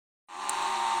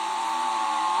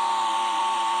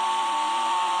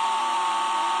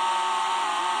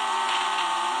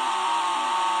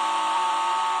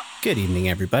Good evening,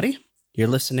 everybody. You're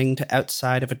listening to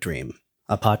Outside of a Dream,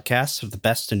 a podcast of the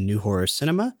best in new horror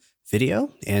cinema,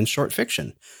 video, and short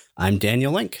fiction. I'm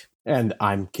Daniel Link. And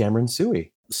I'm Cameron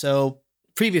Suey. So,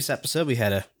 previous episode, we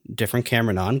had a different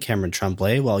Cameron on, Cameron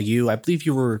Tremblay, while I believe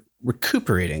you were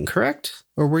recuperating, correct?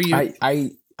 Or were you?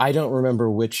 I don't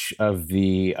remember which of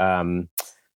the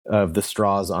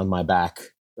straws on my back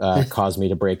caused me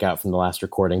to break out from the last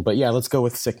recording. But yeah, let's go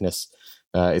with sickness.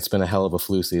 It's been a hell of a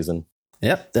flu season.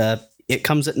 Yep. It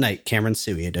comes at night, Cameron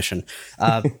Suey edition.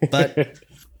 But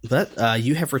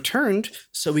you have returned,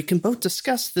 so we can both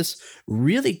discuss this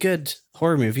really good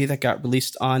horror movie that got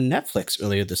released on Netflix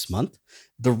earlier this month,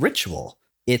 The Ritual.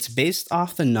 It's based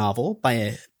off the novel by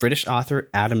a British author,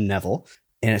 Adam Neville,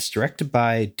 and it's directed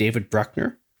by David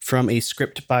Bruckner from a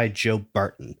script by Joe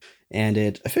Barton. And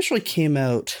it officially came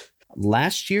out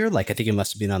last year, I think it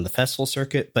must have been on the festival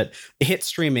circuit, but it hit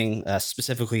streaming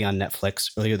specifically on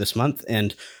Netflix earlier this month,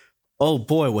 and oh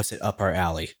boy, was it up our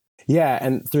alley. Yeah,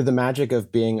 and through the magic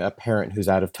of being a parent who's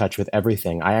out of touch with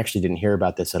everything, I actually didn't hear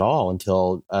about this at all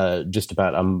until just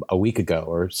about a week ago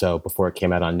or so before it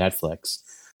came out on Netflix.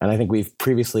 And I think we've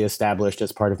previously established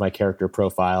as part of my character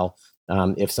profile,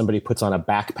 if somebody puts on a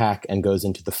backpack and goes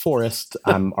into the forest,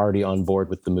 I'm already on board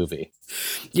with the movie.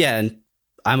 Yeah, and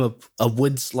I'm a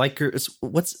woods liker.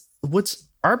 What's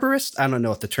arborist? I don't know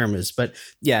what the term is, but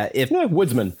yeah,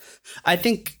 woodsman. I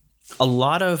think a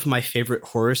lot of my favorite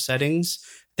horror settings,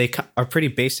 they are pretty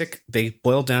basic. They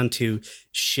boil down to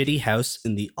shitty house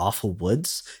in the awful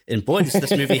woods, and boy, does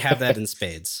this movie have that in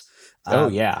spades. Oh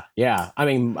yeah. I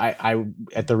mean, I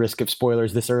at the risk of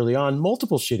spoilers this early on,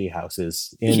 multiple shitty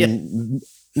houses in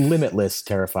limitless,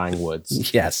 terrifying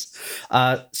woods. Yes.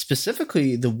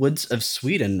 Specifically, the woods of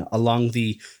Sweden along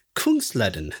the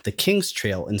Kungsleden, the King's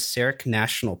Trail in Sarek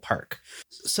National Park.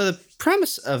 So the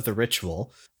premise of The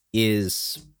Ritual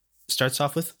starts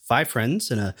off with 5 friends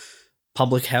in a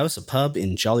public house, a pub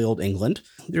in jolly old England.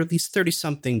 There are these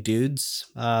 30-something dudes,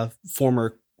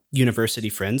 former university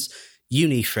friends,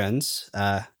 uni friends,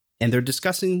 and they're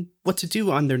discussing what to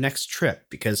do on their next trip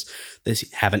because they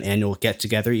have an annual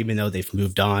get-together, even though they've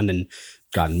moved on and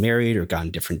gotten married or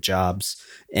gotten different jobs.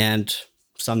 And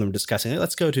some of them are discussing, hey,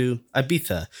 let's go to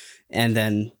Ibiza. And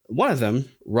then one of them,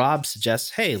 Rob,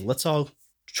 suggests, hey, let's all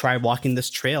try walking this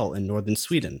trail in northern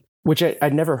Sweden. Which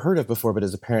I'd never heard of before, but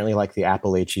is apparently like the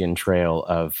Appalachian Trail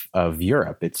of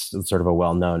Europe. It's sort of a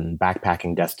well-known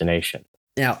backpacking destination.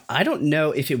 Now, I don't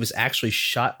know if it was actually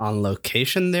shot on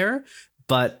location there,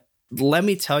 but let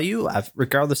me tell you,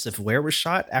 regardless of where it was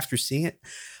shot, after seeing it,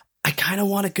 I kind of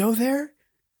want to go there.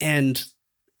 And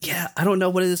yeah, I don't know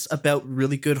what it is about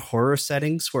really good horror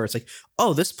settings where it's like,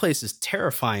 oh, this place is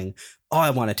terrifying. Oh, I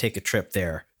want to take a trip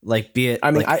there. I think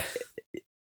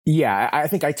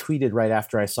I tweeted right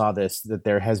after I saw this that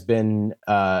there has been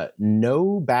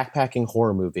no backpacking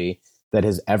horror movie that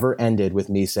has ever ended with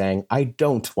me saying, I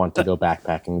don't want to go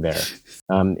backpacking there.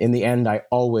 In the end, I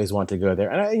always want to go there.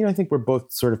 And I think we're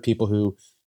both sort of people who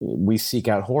we seek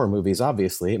out horror movies,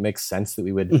 obviously. It makes sense that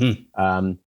we would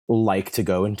like to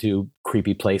go into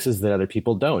creepy places that other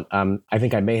people don't. I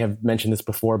think I may have mentioned this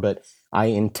before, but I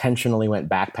intentionally went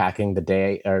backpacking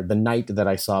the night that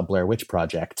I saw Blair Witch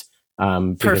Project.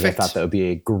 Because Perfect. I thought that would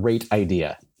be a great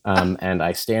idea. And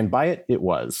I stand by it. It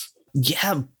was.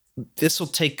 Yeah, this will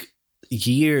take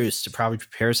years to probably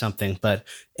prepare something, but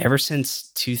ever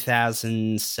since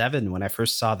 2007, when I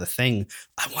first saw The Thing,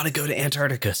 I want to go to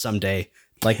Antarctica someday.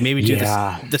 Maybe do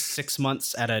the 6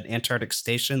 months at an Antarctic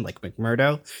station like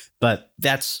McMurdo, but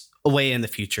that's way in the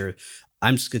future.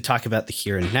 I'm just going to talk about the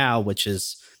here and now, which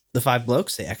is the 5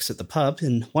 blokes. They exit the pub,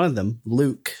 and one of them,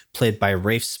 Luke, played by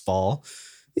Rafe Spall,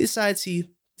 decides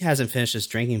he hasn't finished his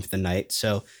drinking for the night,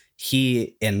 so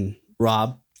he and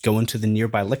Rob go into the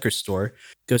nearby liquor store,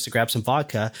 goes to grab some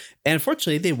vodka, and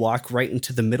unfortunately they walk right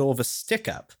into the middle of a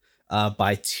stick-up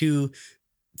by 2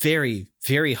 very,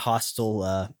 very hostile...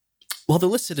 they're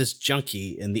listed as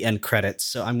junkie in the end credits,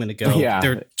 so I'm going to go... Yeah,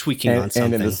 they're tweaking on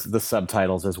something. And in the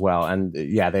subtitles as well. And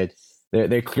yeah,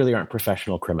 they clearly aren't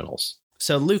professional criminals.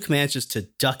 So Luke manages to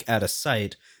duck out of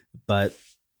sight, but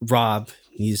Rob,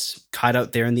 he's caught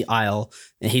out there in the aisle,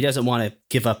 and he doesn't want to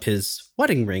give up his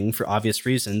wedding ring for obvious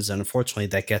reasons. And unfortunately,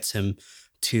 that gets him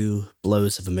 2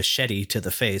 blows of a machete to the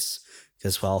face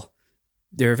because, well,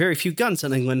 there are very few guns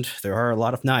in England. There are a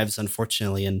lot of knives,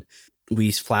 unfortunately. And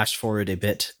we flash forward a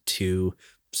bit to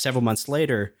several months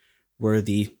later where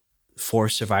the 4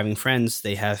 surviving friends,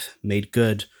 they have made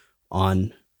good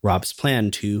on Rob's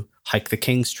plan to hike the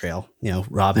King's Trail.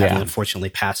 Rob having unfortunately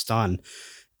passed on.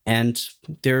 And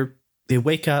they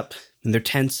wake up in their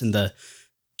tents in the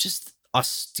just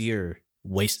austere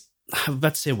I'm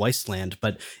about to say wasteland,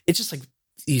 but it's just like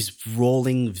these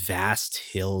rolling vast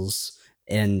hills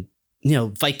and,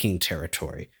 Viking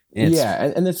territory. And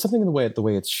And there's something in the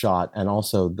way it's shot, and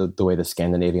also the way the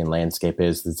Scandinavian landscape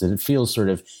is that it feels sort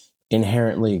of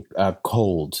inherently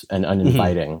cold and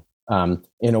uninviting,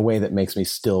 in a way that makes me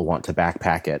still want to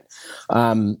backpack it.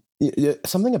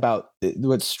 Something about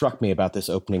what struck me about this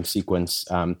opening sequence,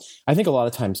 I think a lot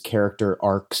of times character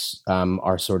arcs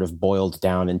are sort of boiled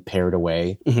down and pared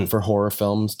away for horror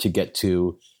films to get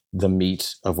to the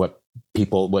meat of what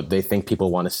they think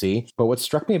people want to see. But what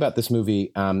struck me about this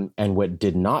movie, and what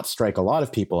did not strike a lot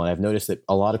of people, and I've noticed that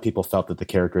a lot of people felt that the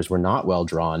characters were not well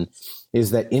drawn,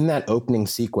 is that in that opening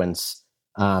sequence,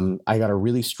 I got a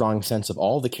really strong sense of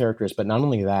all the characters. But not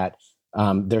only that,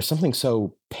 there's something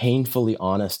so painfully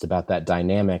honest about that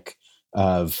dynamic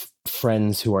of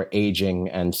friends who are aging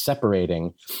and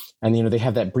separating. And, they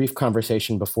have that brief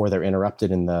conversation before they're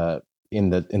interrupted in the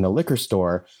liquor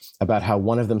store about how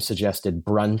one of them suggested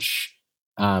brunch.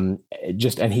 And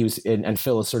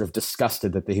Phil is sort of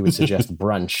disgusted that he would suggest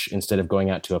brunch instead of going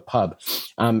out to a pub.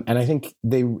 And I think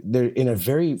they're in a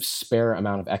very spare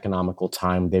amount of economical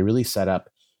time. They really set up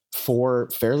 4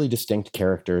 fairly distinct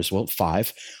characters, well,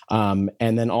 5, and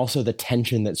then also the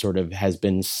tension that sort of has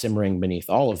been simmering beneath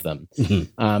all of them.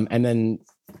 And then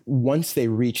once they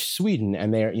reach Sweden,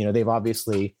 and they've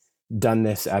obviously done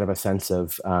this out of a sense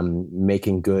of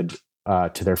making good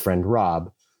to their friend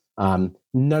Rob.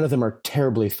 None of them are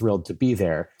terribly thrilled to be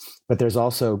there, but there's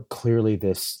also clearly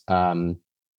this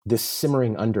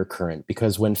simmering undercurrent,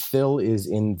 because when Phil is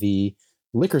in the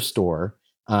liquor store,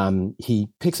 he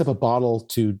picks up a bottle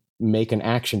to make an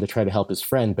action to try to help his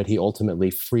friend, but he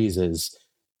ultimately freezes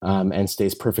and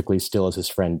stays perfectly still as his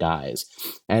friend dies.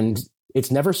 And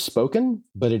it's never spoken,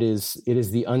 but it is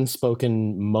the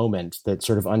unspoken moment that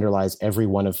sort of underlies every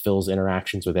one of Phil's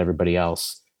interactions with everybody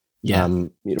else.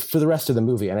 For the rest of the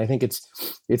movie. And I think it's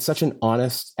such an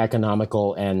honest,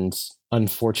 economical, and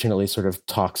unfortunately sort of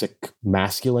toxic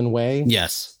masculine way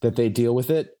that they deal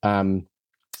with it.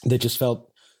 That just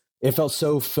felt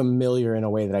so familiar in a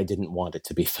way that I didn't want it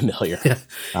to be familiar.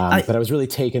 But I was really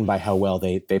taken by how well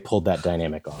they pulled that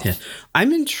dynamic off. Yeah.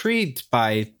 I'm intrigued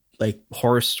by like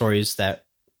horror stories that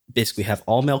basically have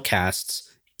all male casts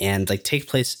and like take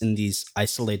place in these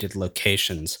isolated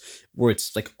locations where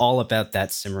it's like all about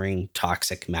that simmering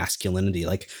toxic masculinity,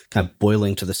 like kind of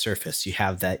boiling to the surface. You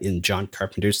have that in John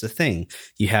Carpenter's The Thing.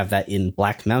 You have that in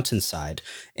Black Mountainside.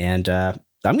 And I'm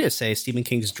going to say Stephen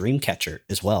King's Dreamcatcher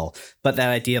as well. But that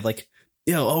idea of like,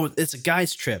 it's a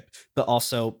guy's trip, but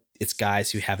also it's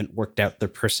guys who haven't worked out their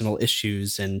personal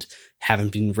issues and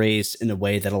haven't been raised in a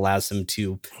way that allows them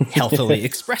to healthily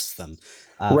express them.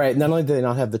 Right. Not only do they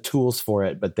not have the tools for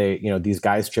it, but they, these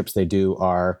guys' trips they do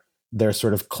are their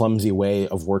sort of clumsy way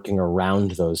of working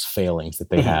around those failings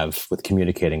that they have with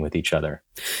communicating with each other.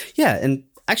 Yeah. And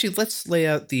actually, let's lay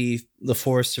out the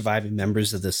 4 surviving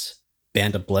members of this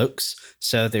band of blokes.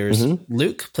 So there's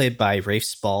Luke, played by Rafe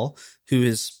Spall,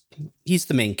 he's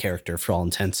the main character for all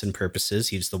intents and purposes.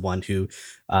 He's the one who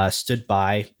stood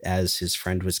by as his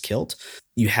friend was killed.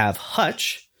 You have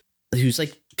Hutch, who's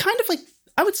like kind of like,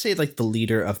 I would say like the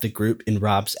leader of the group in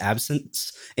Rob's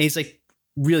absence. And he's like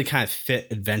really kind of fit,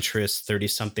 adventurous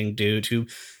 30-something dude who,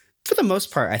 for the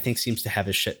most part, I think seems to have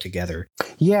his shit together.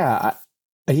 Yeah.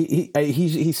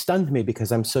 He stunned me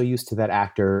because I'm so used to that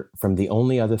actor from the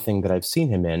only other thing that I've seen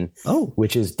him in,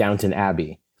 which is Downton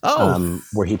Abbey,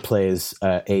 where he plays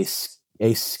a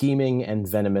scheming and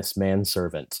venomous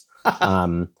manservant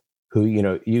who,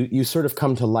 you sort of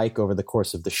come to like over the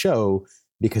course of the show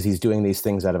because he's doing these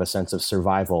things out of a sense of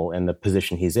survival and the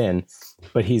position he's in.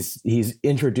 But he's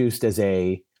introduced as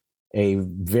a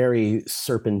very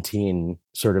serpentine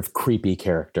sort of creepy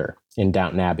character in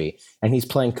Downton Abbey. And he's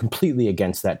playing completely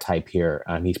against that type here.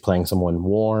 He's playing someone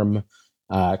warm,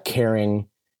 caring.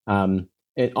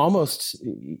 It almost,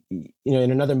 in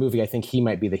another movie, I think he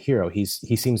might be the hero. He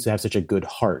seems to have such a good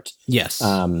heart. Yes.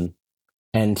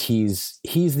 And he's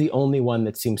the only one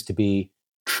that seems to be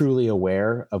truly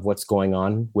aware of what's going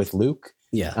on with Luke.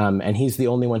 Yeah. And he's the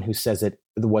only one who says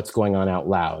what's going on out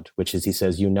loud, which is he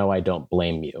says, I don't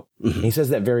blame you. Mm-hmm. He says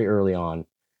that very early on.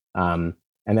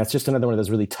 And that's just another one of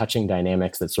those really touching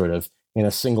dynamics that sort of in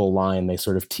a single line, they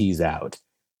sort of tease out.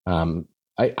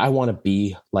 I want to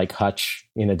be like Hutch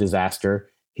in a disaster.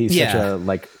 He's such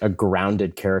a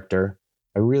grounded character.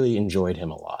 I really enjoyed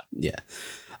him a lot. Yeah.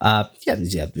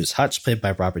 There's Hutch, played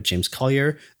by Robert James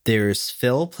Collier. There's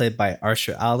Phil, played by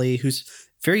Arsha Ali, who's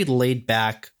very laid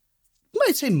back, I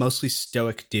might say mostly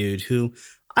stoic dude who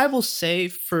I will say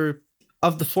for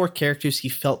of the four characters, he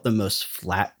felt the most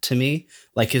flat to me.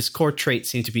 Like his core trait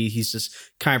seemed to be he's just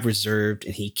kind of reserved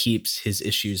and he keeps his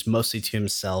issues mostly to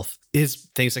himself. His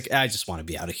things like, I just want to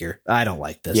be out of here. I don't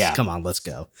like this. Yeah. Come on, let's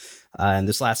go. And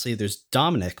this lastly, there's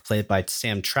Dominic, played by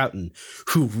Sam Troughton,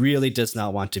 who really does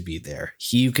not want to be there.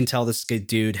 You can tell this good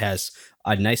dude has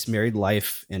a nice married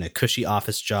life and a cushy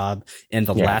office job. And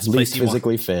the last place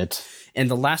physically fit.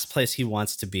 And the last place he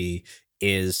wants to be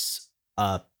is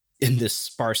in this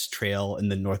sparse trail in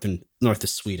the north of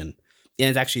Sweden. And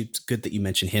it's actually good that you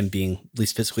mentioned him being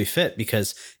least physically fit,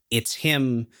 because it's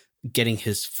him getting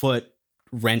his foot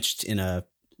wrenched in a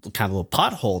kind of little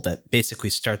pothole that basically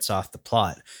starts off the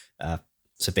plot.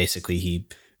 So basically he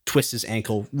twists his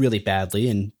ankle really badly,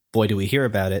 and boy, do we hear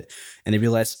about it. And they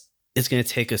realize it's going to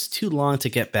take us too long to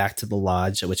get back to the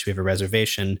lodge at which we have a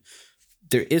reservation.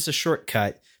 There is a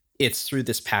shortcut. It's through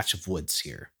this patch of woods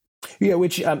here. Yeah,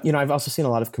 which, I've also seen a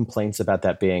lot of complaints about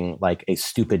that being like a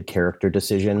stupid character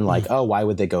decision. Like, oh, why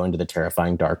would they go into the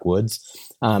terrifying dark woods?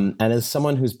 And as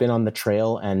someone who's been on the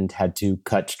trail and had to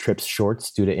cut trips short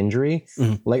due to injury,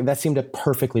 like that seemed a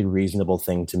perfectly reasonable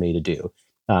thing to me to do.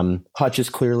 Hutch is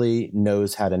clearly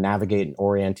knows how to navigate and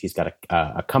orient. He's got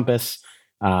a compass.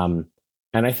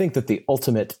 And I think that the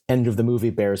ultimate end of the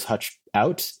movie bears Hutch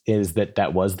out is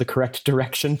that was the correct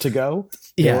direction to go.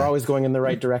 They were always going in the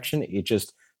right direction.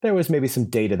 There was maybe some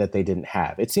data that they didn't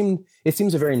have. It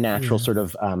seems a very natural sort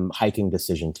of hiking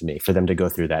decision to me for them to go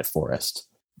through that forest.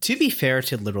 To be fair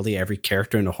to literally every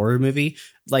character in a horror movie,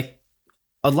 like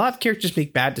a lot of characters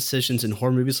make bad decisions in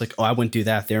horror movies. Like, oh, I wouldn't do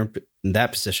that. They're in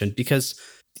that position because,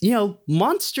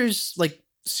 monsters, like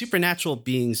supernatural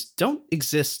beings, don't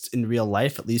exist in real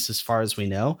life, at least as far as we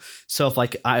know. So if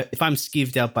I'm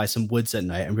skeeved out by some woods at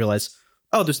night and realize,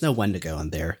 oh, there's no Wendigo in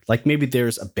there. Like maybe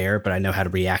there's a bear, but I know how to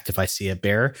react if I see a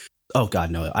bear. Oh God,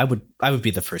 no! I would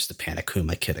be the first to panic. Who am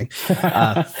I kidding?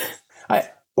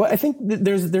 I think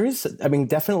there's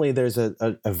definitely there's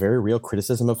a very real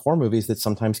criticism of horror movies that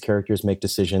sometimes characters make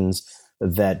decisions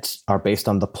that are based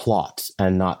on the plot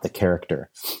and not the character.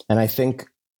 And I think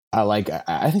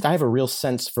I have a real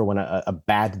sense for when a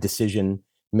bad decision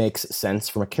makes sense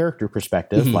from a character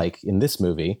perspective, like in this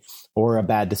movie, or a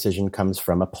bad decision comes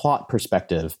from a plot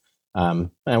perspective. I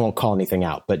won't call anything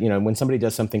out, but when somebody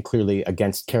does something clearly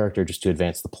against character just to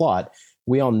advance the plot,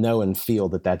 we all know and feel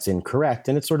that that's incorrect,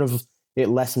 and it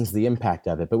lessens the impact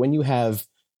of it. But when you have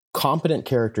competent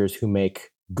characters who make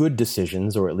good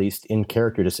decisions, or at least in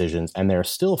character decisions, and they're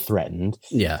still threatened,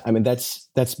 I mean that's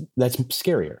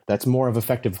scarier. That's more of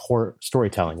effective horror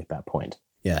storytelling at that point.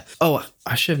 Yeah. Oh,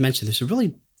 I should have mentioned there's a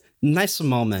really nice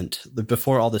moment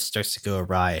before all this starts to go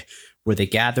awry where they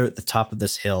gather at the top of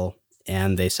this hill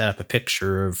and they set up a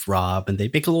picture of Rob and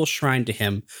they make a little shrine to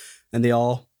him, and they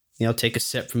all, take a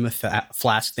sip from a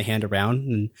flask they hand around,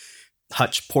 and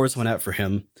Hutch pours one out for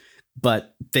him,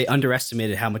 but they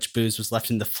underestimated how much booze was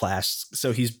left in the flask.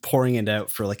 So he's pouring it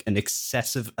out for like an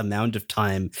excessive amount of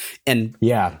time. And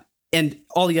And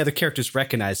all the other characters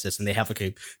recognize this, and they have like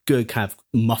a good kind of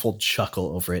muffled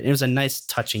chuckle over it. It was a nice,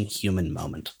 touching human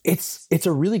moment. It's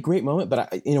a really great moment,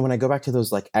 but when I go back to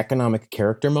those like economic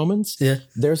character moments,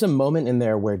 there's a moment in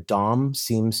there where Dom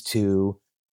seems to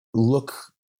look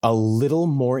a little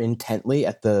more intently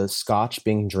at the scotch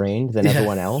being drained than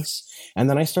everyone else. And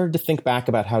then I started to think back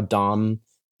about how Dom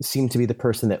seemed to be the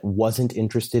person that wasn't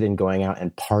interested in going out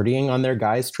and partying on their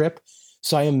guys' trip.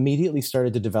 So I immediately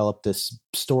started to develop this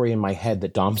story in my head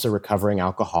that Dom's a recovering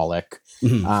alcoholic.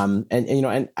 And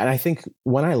I think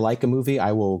when I like a movie,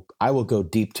 I will go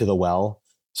deep to the well,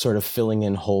 sort of filling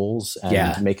in holes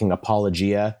and making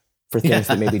apologia for things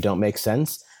that maybe don't make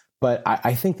sense. But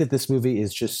I think that this movie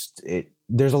is just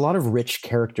there's a lot of rich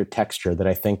character texture that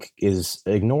I think is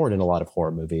ignored in a lot of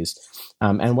horror movies.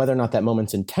 And whether or not that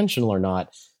moment's intentional or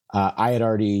not, I had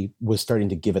already was starting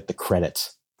to give it the credit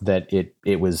that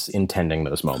it was intending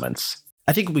those moments.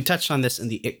 I think we touched on this in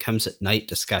the It Comes at Night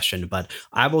discussion, but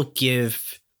I will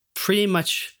give pretty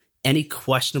much any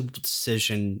questionable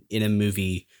decision in a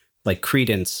movie like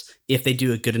credence if they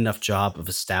do a good enough job of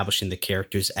establishing the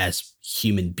characters as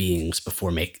human beings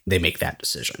before they make that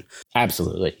decision.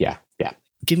 Absolutely. Yeah.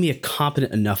 Give me a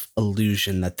competent enough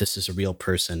illusion that this is a real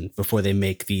person before they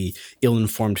make the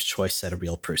ill-informed choice that a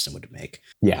real person would make.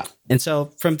 Yeah. And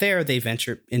so from there, they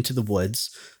venture into the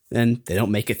woods, and they don't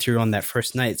make it through on that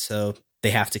first night. So they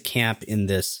have to camp in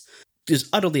this just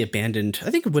utterly abandoned,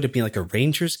 I think it would have been like a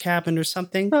ranger's cabin or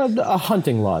something. A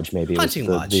hunting lodge, maybe. Hunting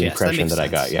lodge, the impression that I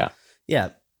got, yeah. Yeah.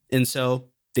 And so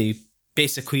they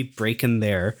basically break in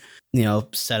there,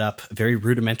 set up a very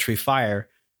rudimentary fire,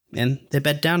 and they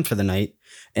bed down for the night.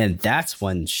 And that's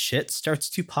when shit starts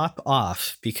to pop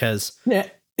off because... Yeah.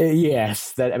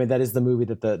 Yes, that is the movie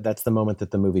that's the moment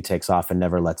that the movie takes off and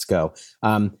never lets go.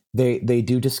 They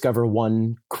do discover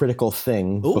one critical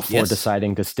thing before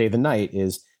deciding to stay the night,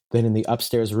 is that in the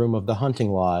upstairs room of the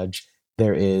hunting lodge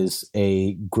there is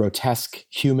a grotesque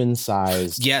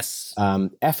human-sized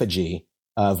effigy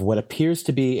of what appears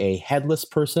to be a headless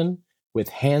person with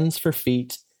hands for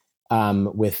feet,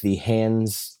 with the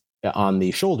hands on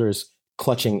the shoulders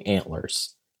clutching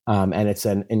antlers. And it's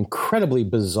an incredibly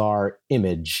bizarre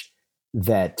image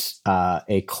that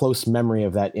a close memory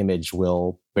of that image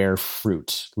will bear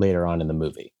fruit later on in the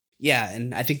movie. Yeah,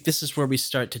 and I think this is where we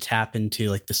start to tap into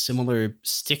like the similar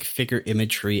stick figure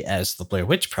imagery as the Blair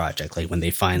Witch Project, like when they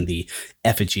find the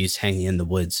effigies hanging in the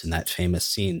woods in that famous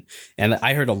scene. And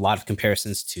I heard a lot of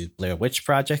comparisons to Blair Witch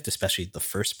Project, especially the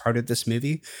first part of this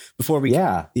movie.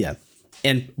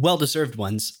 And well-deserved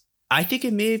ones. I think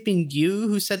it may have been you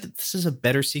who said that this is a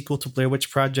better sequel to Blair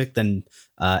Witch Project than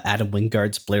Adam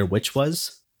Wingard's Blair Witch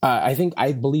was. I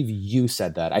believe you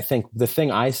said that. I think the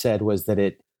thing I said was that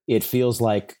it feels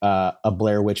like a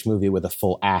Blair Witch movie with a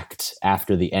full act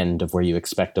after the end of where you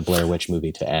expect a Blair Witch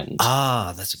movie to end.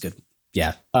 Ah, that's a good,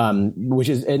 yeah. Which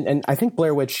is, and I think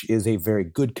Blair Witch is a very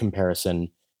good comparison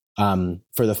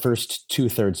for the first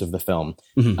 2/3 of the film.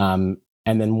 Mm-hmm.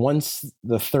 And then once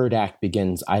the third act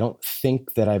begins, I don't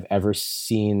think that I've ever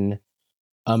seen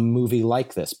a movie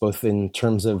like this, both in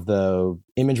terms of the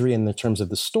imagery and in terms of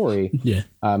the story. Yeah.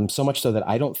 So much so that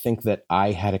I don't think that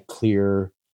I had a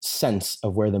clear sense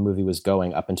of where the movie was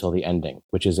going up until the ending,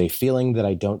 which is a feeling that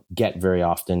I don't get very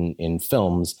often in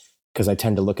films, because I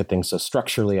tend to look at things so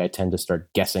structurally. I tend to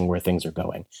start guessing where things are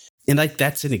going. And like,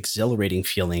 that's an exhilarating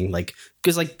feeling. Like,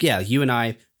 because like, yeah, you and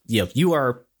I, you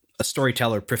are a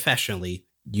storyteller professionally.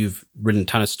 You've written a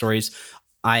ton of stories.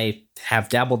 I have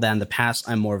dabbled that in the past.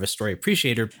 I'm more of a story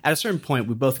appreciator. At a certain point,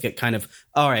 we both get kind of,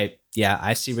 all right, yeah,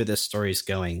 I see where this story is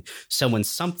going. So when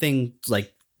something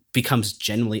like becomes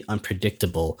genuinely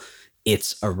unpredictable,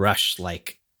 it's a rush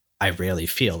like I rarely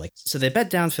feel. Like, so they bed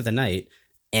down for the night,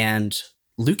 and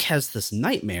Luke has this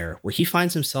nightmare where he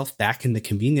finds himself back in the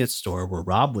convenience store where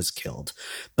Rob was killed,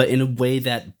 but in a way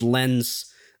that blends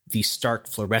the stark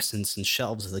fluorescence and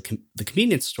shelves of the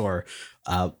convenience store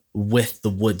with the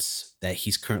woods that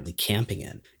he's currently camping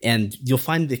in. And you'll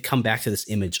find they come back to this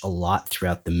image a lot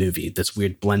throughout the movie, this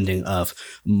weird blending of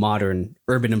modern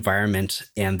urban environment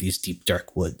and these deep,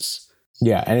 dark woods.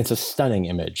 Yeah, and it's a stunning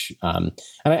image. And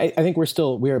I think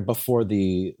we are before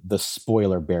the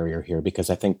spoiler barrier here, because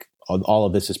I think all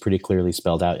of this is pretty clearly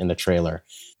spelled out in the trailer.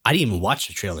 I didn't even watch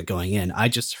the trailer going in. I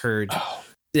just heard...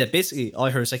 Yeah, basically all I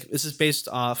heard is like, this is based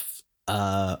off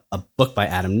a book by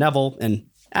Adam Neville. And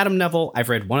Adam Neville, I've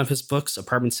read one of his books,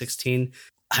 Apartment 16.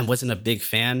 I wasn't a big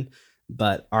fan,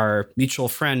 but our mutual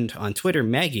friend on Twitter,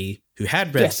 Maggie, who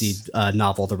had read the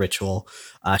novel, The Ritual,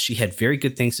 she had very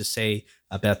good things to say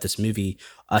about this movie,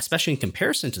 especially in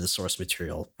comparison to the source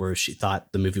material, where she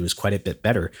thought the movie was quite a bit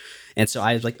better. And so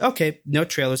I was like, okay, no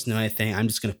trailers, no anything. I'm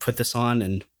just going to put this on,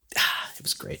 and it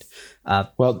was great.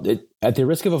 Well, at the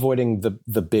risk of avoiding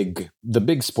the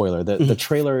big spoiler, the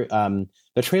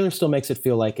trailer still makes it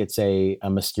feel like it's a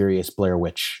mysterious Blair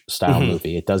Witch style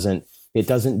movie. It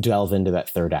doesn't delve into that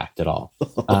third act at all.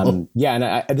 And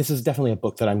this is definitely a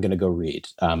book that I'm going to go read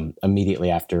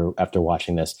immediately after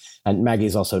watching this. And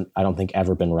Maggie's also, I don't think,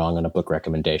 ever been wrong on a book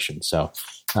recommendation. So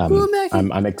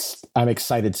I'm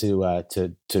excited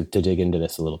to dig into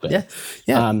this a little bit.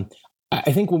 Yeah.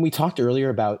 I think when we talked earlier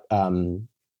about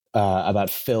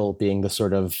Phil being the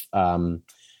sort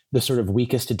of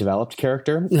weakest developed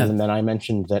character, and then I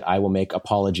mentioned that I will make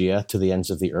apologia to the ends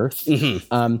of the earth.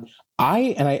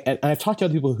 I've talked to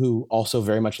other people who also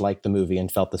very much liked the movie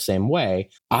and felt the same way.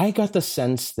 I got the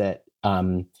sense that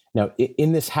now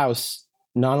in this house,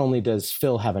 not only does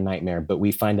Phil have a nightmare, but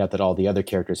we find out that all the other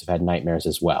characters have had nightmares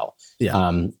as well.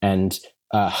 Yeah.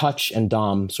 Hutch and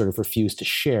Dom sort of refused to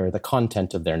share the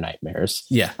content of their nightmares.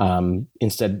 Yeah.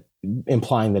 Instead,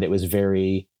 implying that it was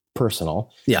very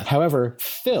personal. Yeah. However,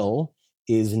 Phil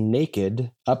is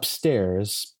naked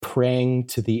upstairs praying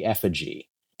to the effigy.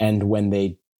 And when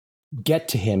they get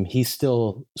to him, he's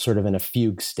still sort of in a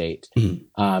fugue state.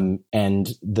 And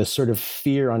the sort of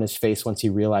fear on his face once he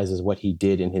realizes what he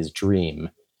did in his dream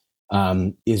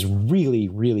is really,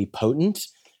 really potent.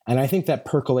 And I think that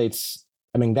percolates.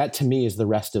 I mean, that to me is the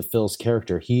rest of Phil's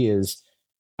character. He is,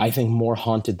 I think, more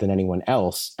haunted than anyone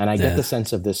else. And I get the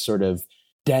sense of this sort of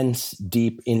dense,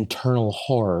 deep internal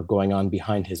horror going on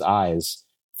behind his eyes,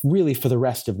 really for the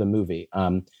rest of the movie.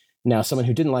 Now, someone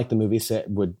who didn't like the movie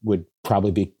would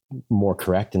probably be more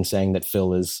correct in saying that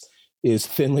Phil is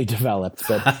thinly developed.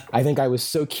 But I think I was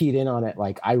so keyed in on it.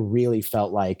 Like, I really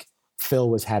felt like Phil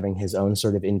was having his own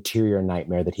sort of interior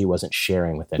nightmare that he wasn't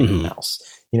sharing with anyone else.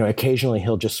 You know, occasionally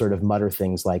he'll just sort of mutter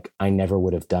things like, I never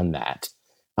would have done that.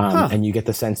 And you get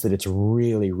the sense that it's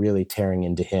really, really tearing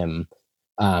into him,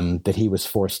 that he was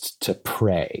forced to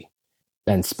pray.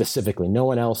 And specifically, no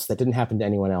one else, that didn't happen to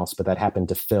anyone else, but that happened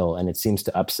to Phil. And it seems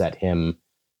to upset him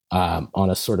on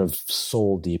a sort of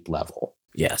soul deep level.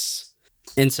 Yes.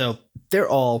 And so they're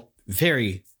all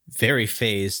very, very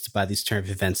phased by these turn of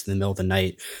events in the middle of the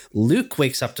night. Luke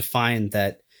wakes up to find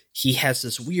that he has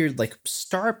this weird, like,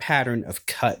 star pattern of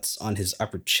cuts on his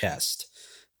upper chest.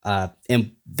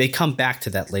 And they come back to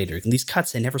that later. And these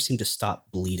cuts, they never seem to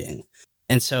stop bleeding.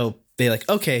 And so they're like,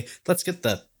 okay, let's get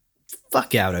the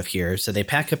fuck out of here. So they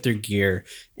pack up their gear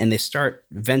and they start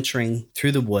venturing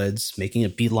through the woods, making a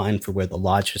beeline for where the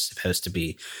lodge is supposed to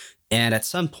be. And at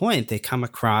some point, they come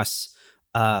across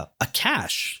a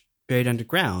cache buried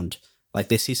underground. Like,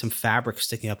 they see some fabric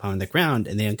sticking up on the ground,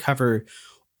 and they uncover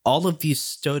all of these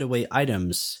stowed away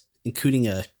items, including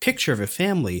a picture of a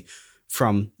family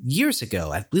from years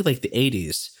ago, I believe like the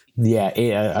 80s. Yeah,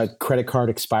 a credit card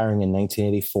expiring in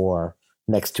 1984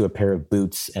 next to a pair of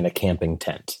boots and a camping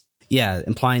tent. Yeah,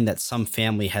 implying that some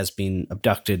family has been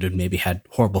abducted and maybe had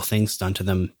horrible things done to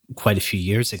them quite a few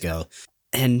years ago.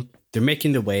 And they're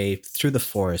making their way through the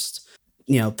forest.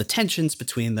 You know, the tensions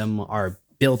between them are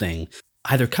building,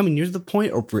 either coming near the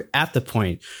point or we're at the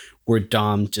point where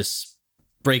Dom just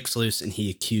breaks loose and he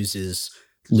accuses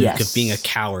Luke of being a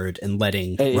coward and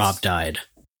letting Rob die.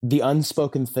 The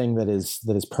unspoken thing that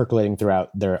is percolating throughout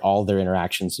all their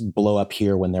interactions blow up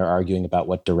here when they're arguing about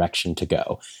what direction to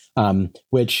go,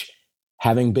 which,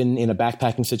 having been in a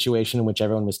backpacking situation in which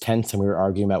everyone was tense and we were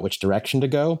arguing about which direction to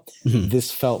go,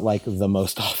 this felt like the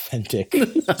most authentic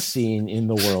scene in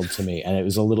the world to me. And it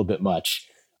was a little bit much.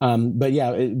 But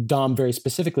yeah, Dom very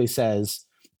specifically says,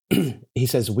 he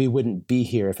says, we wouldn't be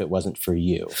here if it wasn't for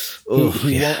you.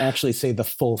 He won't actually say the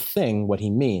full thing, what he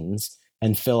means.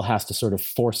 And Phil has to sort of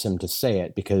force him to say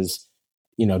it because,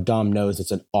 you know, Dom knows it's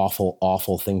an awful,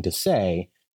 awful thing to say.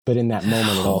 But in that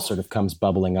moment, it all sort of comes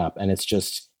bubbling up. And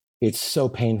it's so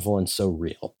painful and so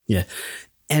real. Yeah.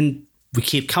 And we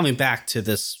keep coming back to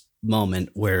this moment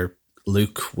where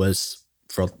Luke was,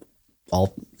 for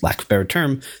all lack of a better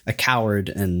term, a coward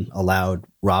and allowed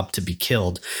Rob to be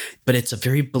killed. But it's a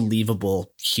very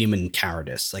believable human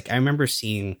cowardice. Like, I remember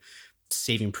seeing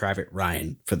Saving Private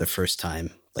Ryan for the first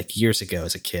time, like years ago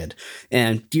as a kid.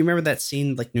 And do you remember that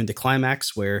scene, like near the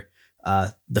climax, where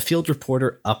the field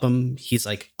reporter Upham, he's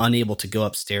like unable to go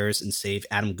upstairs and save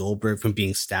Adam Goldberg from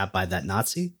being stabbed by that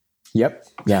Nazi? Yep.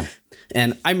 Yeah.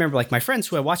 And I remember like my friends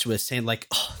who I watched with saying like,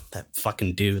 oh, that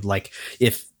fucking dude. Like,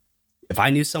 if I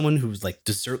knew someone who was like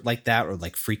desert like that, or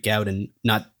like freak out and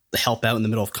not help out in the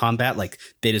middle of combat, like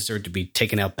they deserve to be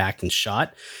taken out back and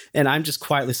shot. And I'm just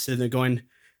quietly sitting there going,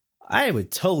 I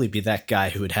would totally be that guy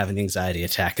who would have an anxiety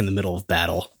attack in the middle of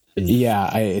battle. Yeah,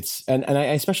 I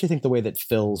especially think the way that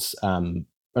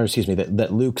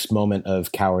that Luke's moment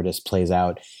of cowardice plays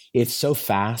out, it's so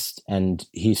fast and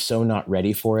he's so not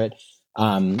ready for it,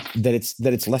 that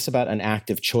it's less about an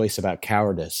active choice about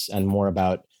cowardice and more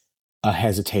about a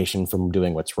hesitation from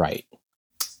doing what's right.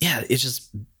 Yeah, it's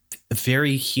just a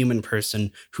very human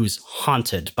person who's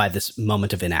haunted by this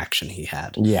moment of inaction he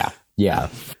had. Yeah.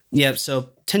 So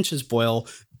tensions boil.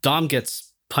 Dom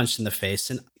gets punched in the face,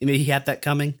 and maybe he had that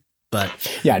coming.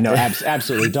 But yeah, no,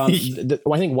 absolutely. Dom.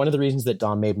 I think one of the reasons that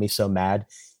Dom made me so mad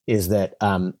is that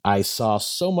I saw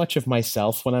so much of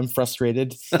myself when I'm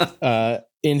frustrated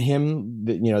in him.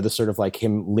 You know, the sort of like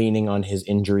him leaning on his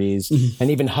injuries, and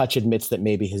even Hutch admits that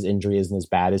maybe his injury isn't as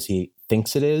bad as he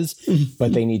thinks it is,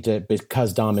 but they need to,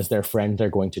 because Dom is their friend, they're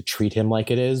going to treat him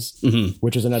like it is,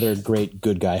 which is another great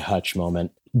good guy Hutch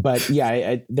moment. But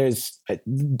yeah, there's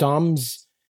Dom's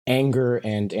anger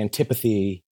and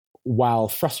antipathy, while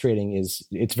frustrating,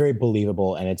 it's very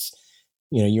believable, and it's,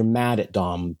 you know, you're mad at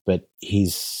Dom, but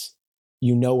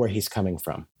you know where he's coming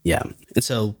from. Yeah. And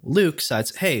so Luke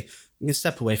decides, hey, I'm going to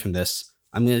step away from this.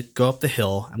 I'm going to go up the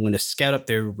hill. I'm going to scout up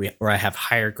there where I have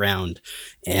higher ground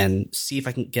and see if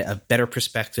I can get a better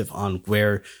perspective on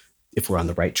if we're on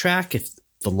the right track, if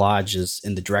the lodge is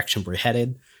in the direction we're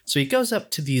headed. So he goes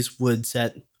up to these woods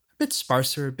that are a bit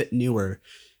sparser, a bit newer.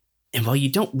 And while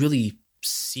you don't really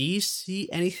see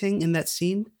anything in that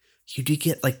scene, you do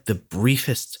get like the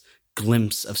briefest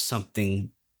glimpse of something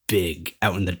big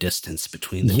out in the distance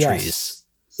between the trees.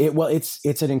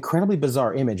 It's an incredibly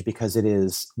bizarre image because it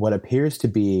is what appears to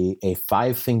be a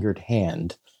 5-fingered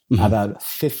hand about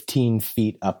 15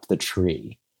 feet up the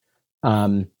tree.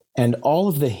 And all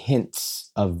of the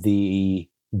hints of the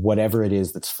whatever it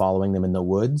is that's following them in the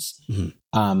woods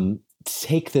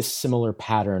take this similar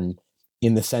pattern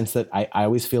in the sense that I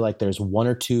always feel like there's one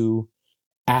or two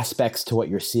aspects to what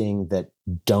you're seeing that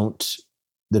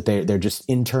they're just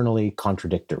internally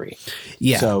contradictory.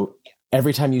 Yeah. So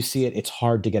every time you see it, it's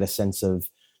hard to get a sense of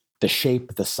the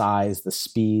shape, the size, the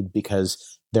speed,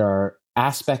 because there are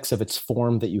aspects of its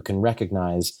form that you can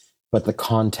recognize, but the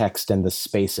context and the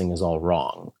spacing is all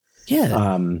wrong.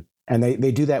 Yeah. And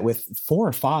they do that with 4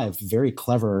 or 5 very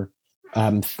clever,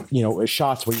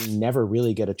 shots where you never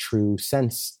really get a true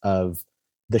sense of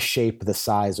the shape, the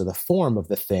size, or the form of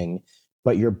the thing,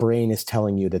 but your brain is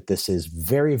telling you that this is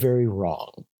very, very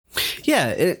wrong.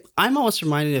 Yeah, I'm almost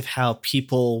reminded of how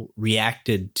people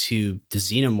reacted to the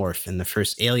xenomorph in the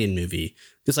first Alien movie.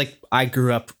 Because, like, I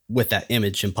grew up with that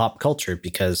image in pop culture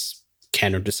because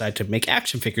Kenner decided to make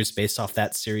action figures based off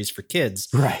that series for kids.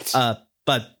 Right.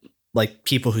 But like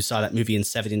people who saw that movie in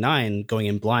 '79 going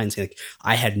in blind, saying, like,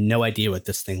 I had no idea what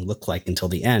this thing looked like until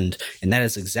the end. And that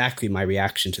is exactly my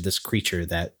reaction to this creature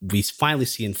that we finally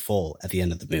see in full at the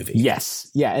end of the movie. Yes.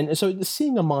 Yeah. And so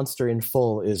seeing a monster in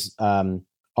full is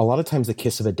a lot of times the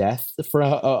kiss of a death for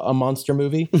a monster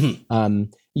movie.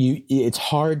 Mm-hmm. It's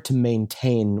hard to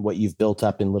maintain what you've built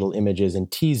up in little images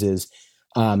and teases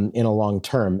in a long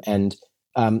term. And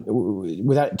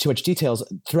without too much details,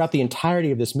 throughout the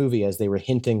entirety of this movie, as they were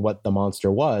hinting what the monster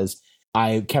was,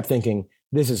 I kept thinking,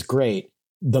 this is great.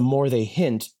 The more they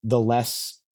hint, the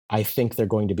less I think they're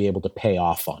going to be able to pay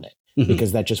off on it, mm-hmm.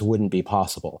 because that just wouldn't be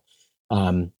possible.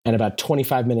 And about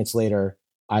 25 minutes later,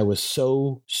 I was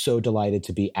so delighted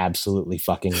to be absolutely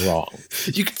fucking wrong.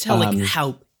 You could tell like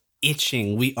how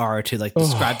itching we are to like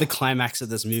describe the climax of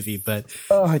this movie, but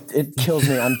it kills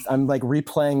me. I'm like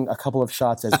replaying a couple of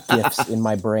shots as GIFs in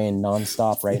my brain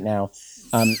nonstop right now.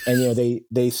 And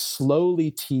they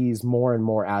slowly tease more and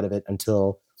more out of it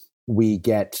until we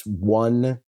get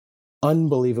one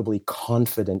unbelievably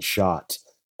confident shot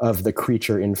of the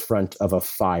creature in front of a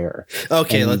fire.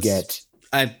 Okay, we'll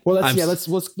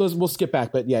skip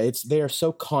back, but yeah, they are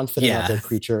so confident of their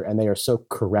creature, and they are so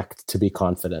correct to be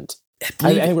confident.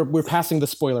 And we're passing the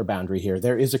spoiler boundary here.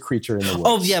 There is a creature in the woods.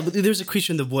 Oh yeah, but there's a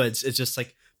creature in the woods. It's just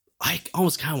like I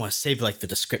almost kind of want to save like the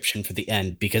description for the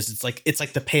end because it's like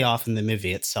the payoff in the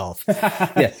movie itself.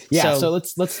 Yeah. So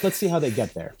let's see how they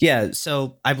get there. Yeah.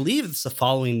 So I believe it's the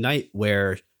following night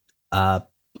where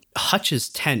Hutch's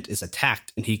tent is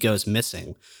attacked and he goes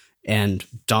missing. And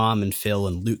Dom and Phil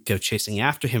and Luke go chasing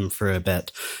after him for a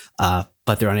bit, but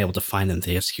they're unable to find him.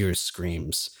 They just hear his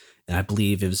screams. And I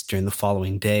believe it was during the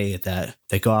following day that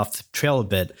they go off the trail a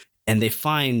bit and they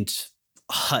find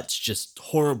Hutch just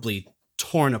horribly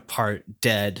torn apart,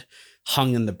 dead,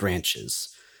 hung in the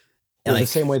branches. And the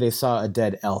same way they saw a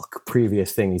dead elk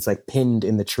previous thing. He's like pinned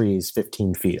in the trees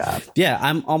 15 feet up. Yeah,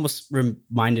 I'm almost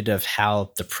reminded of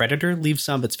how the Predator leaves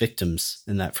some of its victims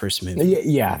in that first movie.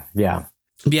 Yeah.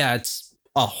 Yeah, it's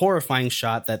a horrifying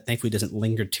shot that thankfully doesn't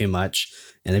linger too much.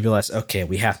 And they realize, okay,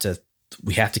 we have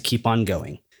to keep on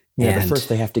going. Yeah, but first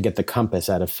they have to get the compass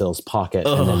out of Phil's pocket,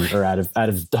 or out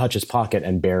of Hutch's pocket,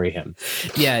 and bury him.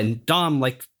 Yeah, and Dom,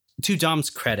 like to Dom's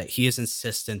credit, he is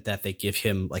insistent that they give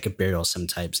him like a burial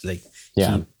sometimes. He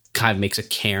kind of makes a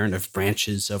cairn of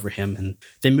branches over him, and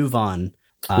they move on.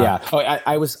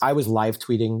 I was live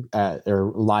tweeting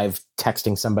or live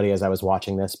texting somebody as I was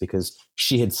watching this because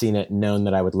she had seen it, known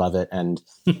that I would love it, and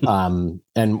wanted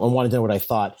to know what I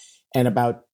thought. And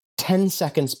about 10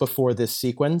 seconds before this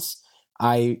sequence,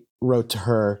 I wrote to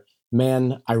her,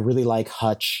 "Man, I really like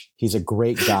Hutch. He's a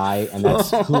great guy, and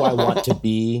that's who I want to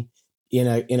be in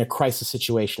a crisis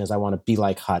situation. Is I want to be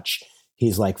like Hutch.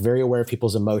 He's like very aware of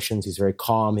people's emotions. He's very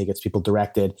calm. He gets people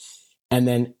directed." And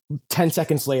then 10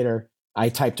 seconds later, I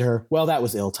typed to her, "Well, that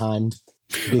was ill-timed,"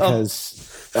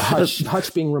 because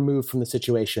Hutch being removed from the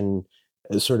situation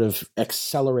sort of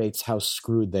accelerates how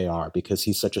screwed they are because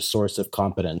he's such a source of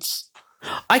competence.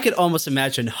 I could almost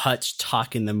imagine Hutch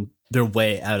talking them their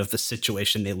way out of the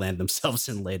situation they land themselves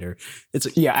in later.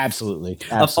 Absolutely.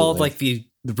 Of all of like the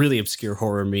really obscure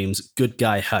horror memes, good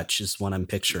guy Hutch is one I'm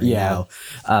picturing now.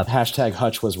 Hashtag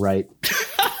Hutch was right.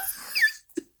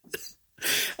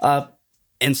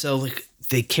 And so like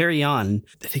they carry on.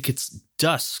 I think it's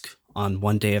dusk on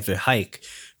one day of their hike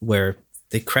where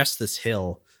they crest this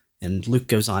hill and Luke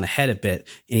goes on ahead a bit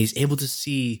and he's able to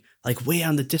see like way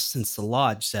out in the distance, the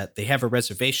lodge that they have a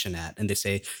reservation at. And they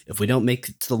say, if we don't make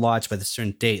it to the lodge by the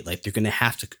certain date, like they're going to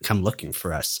have to come looking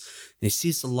for us. And he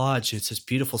sees the lodge and it's this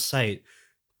beautiful sight,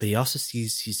 but he also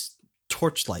sees these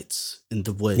torchlights in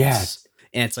the woods. Yeah.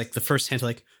 And it's like the first hint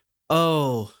like,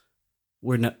 oh,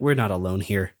 we're not alone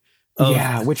here. Oh.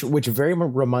 Yeah, which very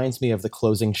reminds me of the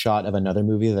closing shot of another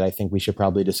movie that I think we should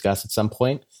probably discuss at some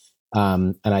point.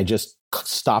 And I just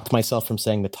stopped myself from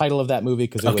saying the title of that movie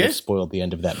because it would have spoiled the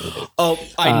end of that movie. Oh,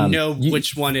 I know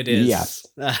which one it is. Yes.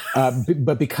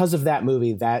 But because of that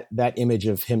movie, that image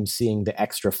of him seeing the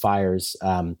extra fires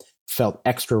felt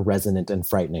extra resonant and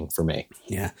frightening for me.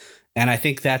 Yeah. And I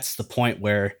think that's the point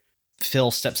where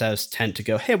Phil steps out of his tent to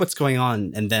go, hey, what's going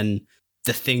on? And then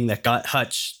the thing that got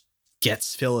Hutch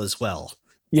gets Phil as well.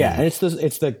 Yeah, and it's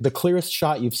the clearest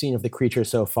shot you've seen of the creature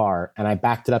so far. And I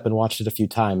backed it up and watched it a few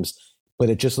times, but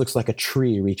it just looks like a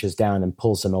tree reaches down and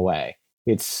pulls him away.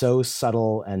 It's so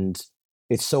subtle, and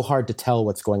it's so hard to tell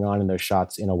what's going on in those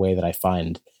shots in a way that I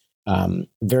find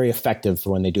very effective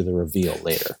for when they do the reveal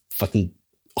later. Fucking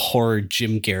horror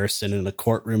Jim Garrison in a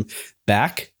courtroom,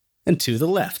 back and to the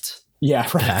left. Yeah,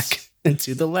 right. Back and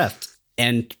to the left.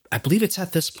 And I believe it's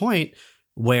at this point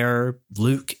where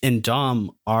Luke and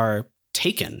Dom are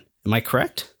taken. Am I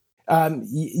correct?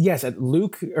 Yes,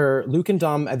 Luke and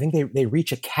Dom, I think they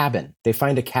reach a cabin. They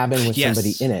find a cabin with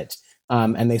somebody in it,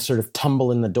 and they sort of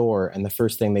tumble in the door, and the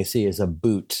first thing they see is a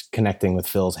boot connecting with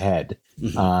Phil's head.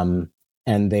 Mm-hmm.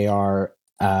 And they are,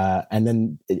 and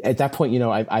then at that point,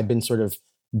 I've been sort of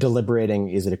deliberating: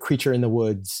 is it a creature in the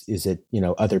woods? Is it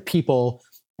other people?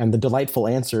 And the delightful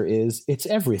answer is it's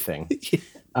everything.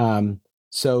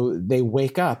 So they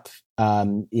wake up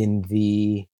in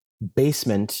the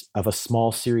basement of a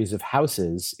small series of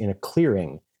houses in a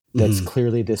clearing that's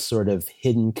clearly this sort of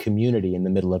hidden community in the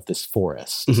middle of this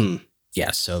forest. Mm-hmm. Yeah,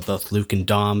 so both Luke and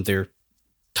Dom, they're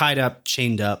tied up,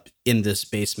 chained up in this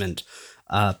basement.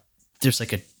 There's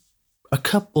like a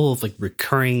couple of like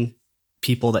recurring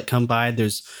people that come by.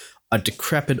 There's a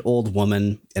decrepit old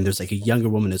woman, and there's like a younger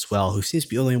woman as well who seems to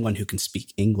be the only one who can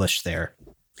speak English there.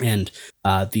 And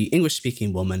the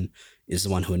English-speaking woman is the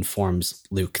one who informs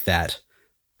Luke that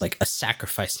like a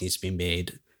sacrifice needs to be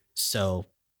made so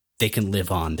they can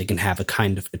live on. They can have a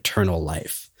kind of eternal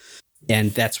life.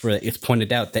 And that's where it's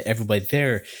pointed out that everybody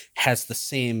there has the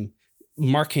same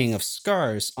marking of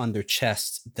scars on their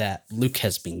chest that Luke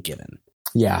has been given.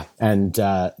 Yeah. And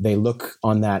they look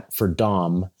on that for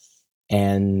Dom,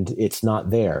 and it's not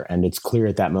there. And it's clear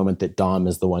at that moment that Dom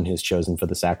is the one who's chosen for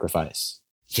the sacrifice.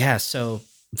 Yeah. So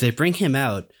they bring him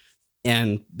out,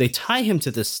 and they tie him to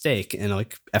this stake. And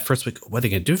like at first, like, what are they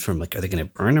going to do for him? Like, are they going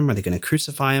to burn him? Are they going to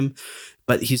crucify him?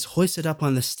 But he's hoisted up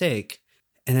on the stake.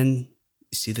 And then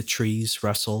you see the trees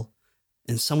rustle,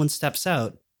 and someone steps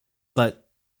out, but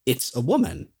it's a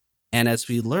woman. And as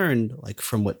we learned, like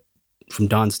from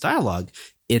Don's dialogue,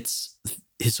 it's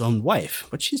his own wife,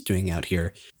 what she's doing out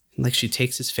here. And like she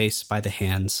takes his face by the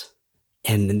hands.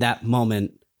 And in that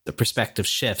moment, the perspective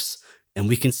shifts, and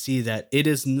we can see that it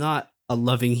is not a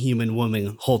loving human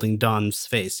woman holding Don's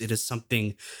face. It is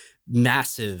something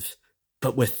massive,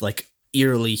 but with like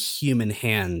eerily human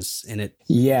hands in it.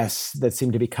 Yes, that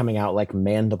seem to be coming out like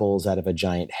mandibles out of a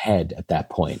giant head at that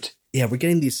point. Yeah, we're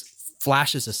getting these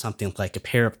flashes of something like a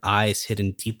pair of eyes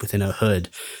hidden deep within a hood,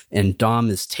 and Dom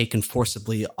is taken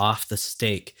forcibly off the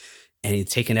stake, and he's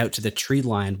taken out to the tree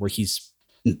line where he's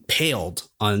impaled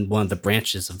on one of the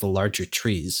branches of the larger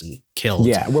trees and killed.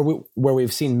 Yeah, where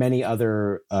we've seen many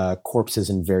other corpses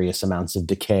in various amounts of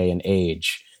decay and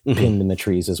age pinned in the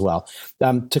trees as well.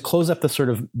 To close up the sort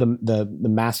of the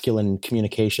masculine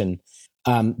communication,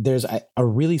 there's a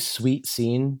really sweet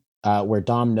scene where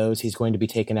Dom knows he's going to be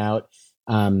taken out,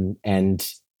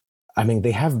 and I mean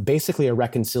they have basically a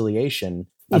reconciliation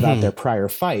about their prior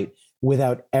fight,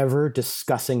 without ever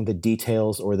discussing the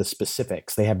details or the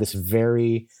specifics. They have this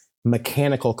very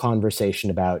mechanical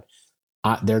conversation about,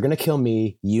 they're going to kill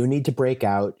me. You need to break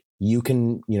out. You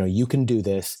can do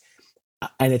this.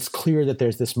 And it's clear that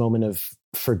there's this moment of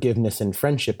forgiveness and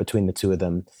friendship between the two of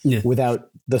them without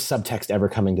the subtext ever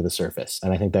coming to the surface.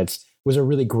 And I think was a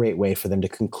really great way for them to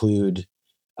conclude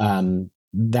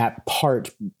that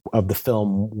part of the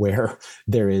film where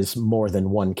there is more than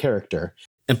one character.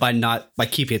 And by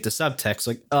keeping it to subtext,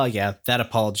 like, oh yeah, that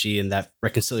apology and that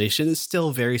reconciliation is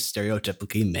still very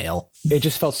stereotypically male. It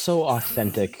just felt so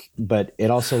authentic, but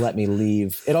it also let me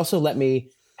leave. It also let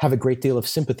me have a great deal of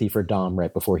sympathy for Dom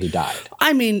right before he died.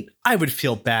 I mean, I would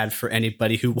feel bad for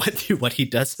anybody who went through what he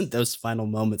does in those final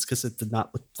moments, because it did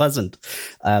not look pleasant.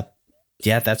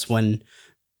 That's when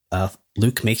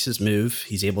Luke makes his move.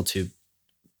 He's able to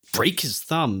break his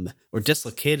thumb, or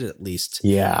dislocate it at least.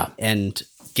 Yeah. And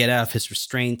get out of his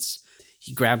restraints.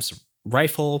 He grabs a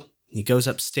rifle. He goes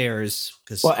upstairs.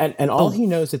 All he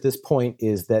knows at this point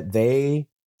is that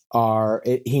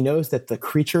he knows that the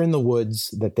creature in the woods,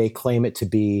 that they claim it to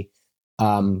be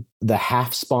the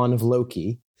half spawn of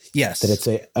Loki. Yes. That it's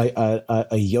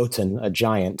a Jotun, a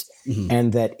giant,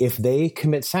 and that if they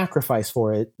commit sacrifice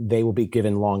for it, they will be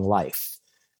given long life.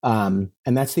 And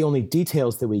that's the only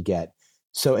details that we get.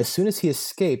 So as soon as he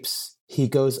escapes, he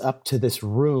goes up to this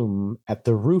room at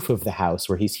the roof of the house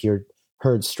where he's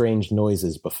heard strange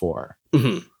noises before.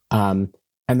 Mm-hmm.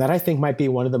 And that I think might be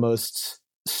one of the most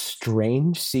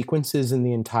strange sequences in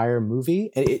the entire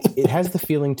movie. It has the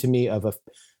feeling to me of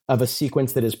a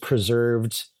sequence that is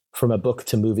preserved from a book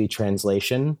to movie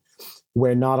translation,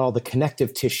 where not all the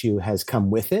connective tissue has come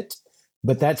with it.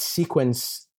 But that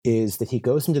sequence is that he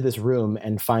goes into this room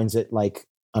and finds it like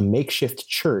a makeshift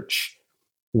church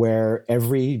where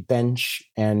every bench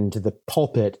and the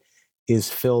pulpit is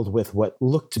filled with what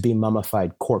look to be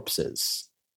mummified corpses.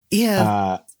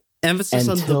 Yeah. Emphasis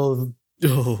until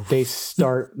they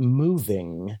start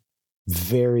moving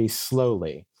very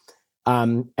slowly.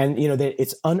 And,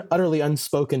 it's utterly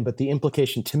unspoken, but the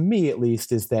implication to me, at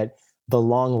least, is that the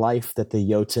long life that the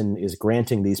Jotun is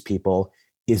granting these people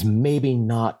is maybe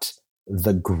not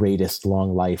the greatest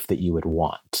long life that you would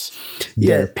want.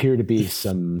 Yeah. There appear to be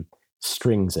some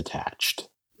strings attached.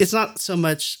 It's not so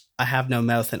much I have no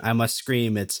mouth and I must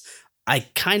scream. It's I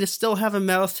kind of still have a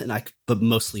mouth, but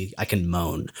mostly I can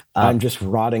moan. I'm just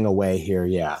rotting away here,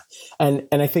 yeah. And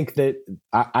I think that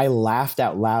I laughed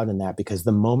out loud in that because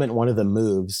the moment one of them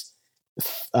moves,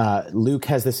 Luke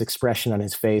has this expression on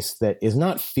his face that is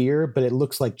not fear, but it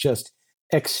looks like just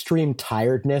extreme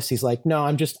tiredness. He's like, no,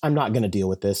 I'm not going to deal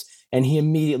with this. And he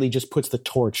immediately just puts the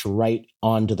torch right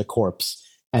onto the corpse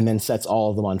and then sets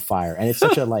all of them on fire. And it's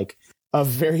such a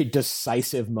very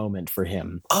decisive moment for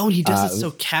him. Oh, he does it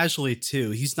so casually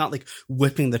too. He's not like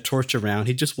whipping the torch around.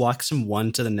 He just walks from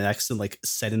one to the next and like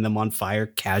setting them on fire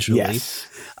casually. Yes.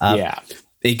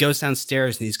 He goes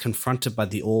downstairs and he's confronted by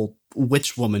the old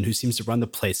witch woman who seems to run the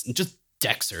place and just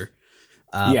decks her.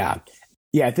 Yeah.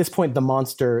 At this point,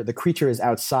 the creature is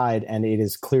outside and it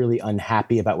is clearly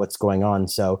unhappy about what's going on.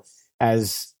 So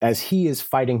as he is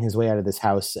fighting his way out of this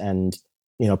house and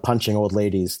punching old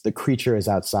ladies, the creature is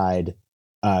outside,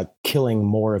 killing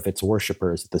more of its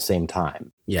worshipers at the same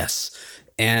time. Yes.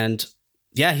 And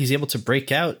yeah, he's able to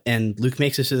break out and Luke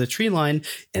makes it to the tree line.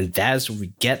 And that's where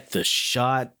we get the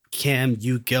shot. Cam,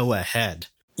 you go ahead.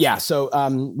 Yeah. So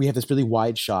we have this really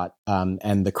wide shot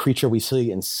and the creature we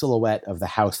see in silhouette of the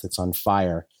house that's on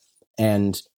fire.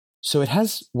 And so it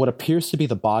has what appears to be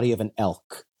the body of an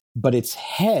elk, but its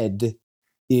head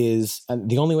is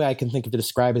the only way I can think of to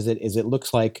describe is it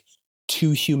looks like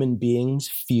two human beings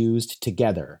fused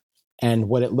together. And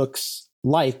what it looks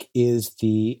like is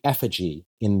the effigy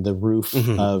in the roof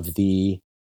of the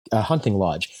hunting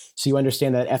lodge. So you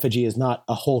understand that effigy is not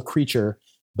a whole creature,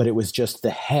 but it was just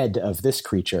the head of this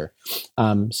creature.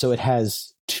 So it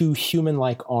has two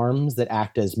human-like arms that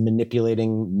act as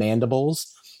manipulating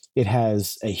mandibles. It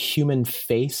has a human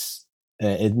face.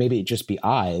 Maybe it just be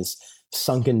eyes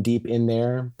sunken deep in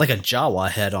there. Like a Jawa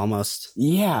head almost.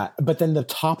 Yeah, but then the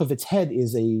top of its head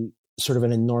is a sort of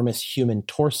an enormous human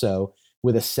torso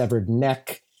with a severed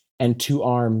neck and two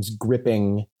arms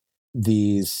gripping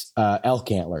these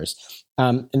elk antlers.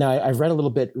 Now, I've read a little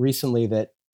bit recently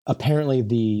that apparently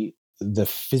the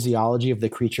physiology of the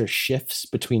creature shifts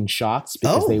between shots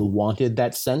because they wanted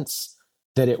that sense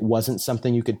that it wasn't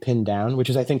something you could pin down, which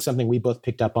is, I think, something we both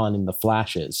picked up on in the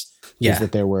flashes. Yeah. Is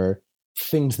that there were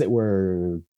things that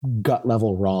were gut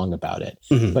level wrong about it.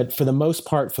 But for the most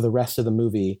part, for the rest of the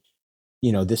movie,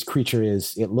 this creature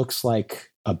it looks like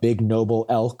a big noble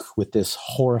elk with this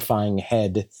horrifying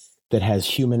head that has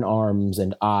human arms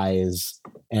and eyes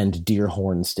and deer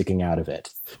horns sticking out of it.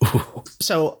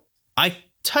 So I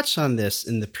touched on this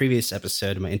in the previous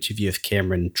episode of my interview with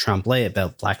Cameron Tremblay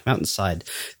about Black Mountainside,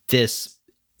 this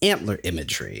antler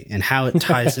imagery and how it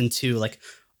ties into like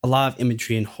a lot of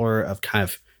imagery and horror of kind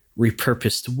of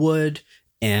repurposed wood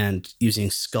and using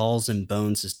skulls and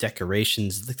bones as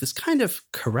decorations, like this kind of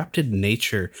corrupted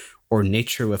nature or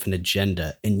nature with an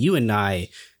agenda. And you and I,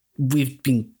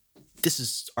 this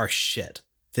is our shit.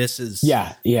 This is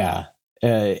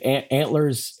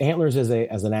antlers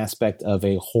as an aspect of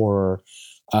a horror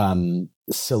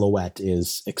silhouette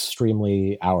is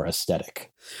extremely our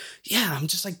aesthetic. Yeah, I'm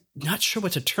just like not sure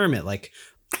what to term it. Like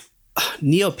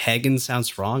neo-pagan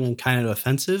sounds wrong and kind of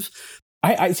offensive.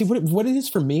 I see what it is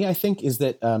for me, I think, is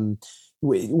that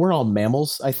we're all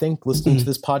mammals, I think, listening to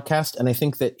this podcast. And I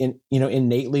think that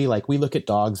innately, like we look at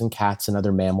dogs and cats and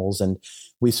other mammals and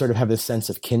we sort of have this sense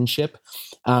of kinship.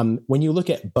 When you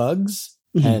look at bugs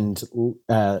and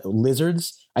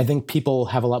lizards, I think people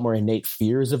have a lot more innate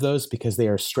fears of those because they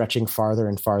are stretching farther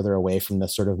and farther away from the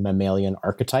sort of mammalian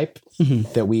archetype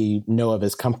that we know of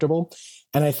as comfortable.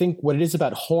 And I think what it is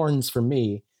about horns for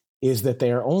me is that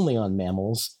they are only on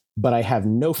mammals, but I have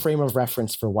no frame of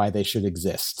reference for why they should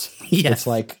exist. Yeah. It's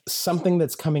like something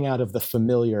that's coming out of the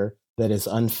familiar that is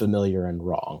unfamiliar and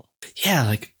wrong. Yeah,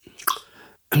 like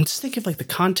I'm just thinking of like the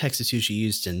context it's usually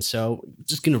used in. So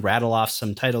just going to rattle off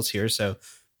some titles here. So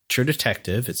True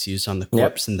Detective, it's used on the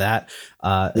corpse and that,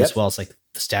 as well as like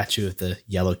the statue of the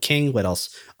Yellow King. What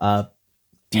else?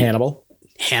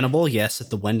 Hannibal, yes, at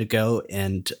the Wendigo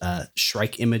and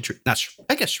Shrike imagery.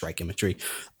 Shrike imagery.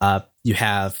 You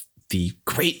have the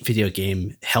great video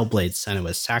game Hellblade: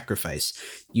 Senua's Sacrifice.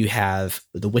 You have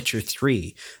The Witcher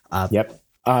 3.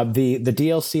 The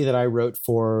DLC that I wrote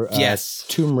for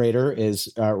Tomb Raider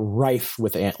is rife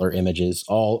with antler images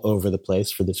all over the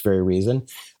place for this very reason.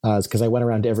 It's because I went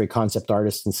around to every concept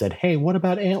artist and said, hey, what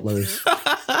about antlers?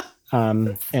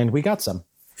 And we got some.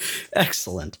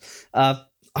 Excellent.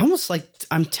 Almost like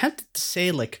I'm tempted to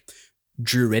say like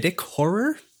druidic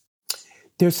horror.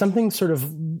 There's something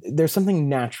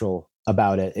natural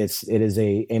about it. It is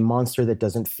a monster that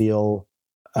doesn't feel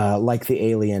like the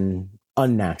alien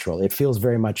unnatural. It feels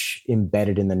very much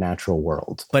embedded in the natural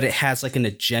world. But it has like an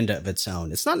agenda of its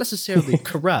own. It's not necessarily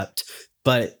corrupt,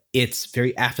 but it's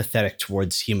very apathetic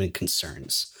towards human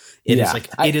concerns. It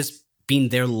has been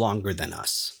there longer than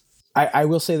us. I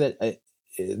will say that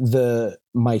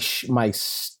my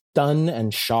stun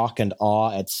and shock and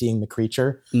awe at seeing the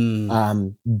creature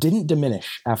didn't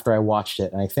diminish after I watched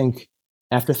it. And I think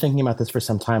after thinking about this for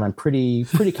some time, I'm pretty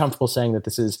comfortable saying that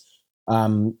this is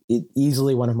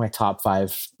easily one of my top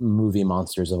 5 movie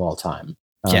monsters of all time.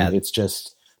 It's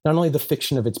just not only the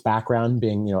fiction of its background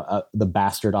being, the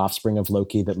bastard offspring of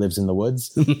Loki that lives in the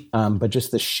woods, but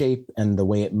just the shape and the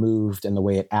way it moved and the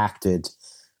way it acted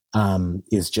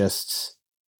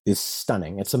is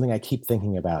stunning. It's something I keep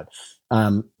thinking about. I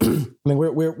mean,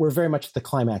 we're very much at the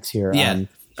climax here. Yeah,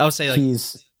 I would say like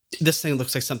this thing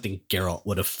looks like something Geralt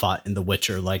would have fought in The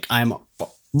Witcher. Like I'm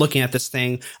looking at this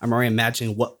thing, I'm already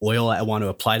imagining what oil I want to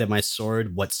apply to my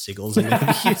sword, what sigils I'm going to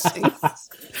be using.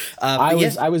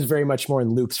 I was very much more in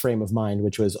Luke's frame of mind,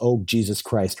 which was, oh, Jesus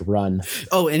Christ, run.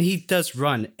 Oh, and he does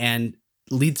run and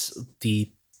leads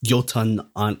the Jotun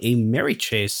on a merry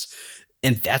chase.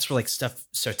 And that's where like stuff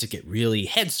starts to get really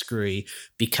head screwy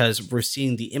because we're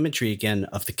seeing the imagery again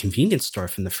of the convenience store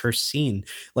from the first scene.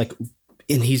 Like,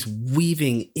 and he's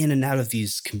weaving in and out of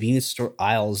these convenience store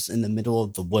aisles in the middle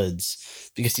of the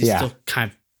woods because he's still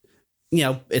kind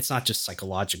of, it's not just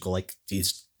psychological, like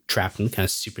he's trapped in kind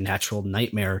of supernatural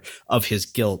nightmare of his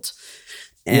guilt.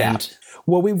 And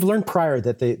well, we've learned prior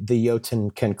that the Jotun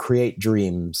can create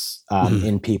dreams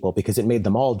in people because it made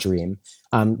them all dream.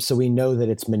 So we know that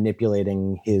it's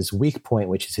manipulating his weak point,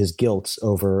 which is his guilt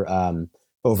over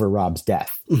Rob's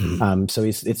death. So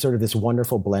it's sort of this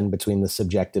wonderful blend between the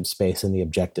subjective space and the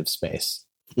objective space.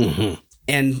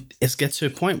 And it gets to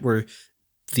a point where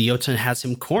the Jotun has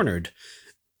him cornered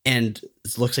and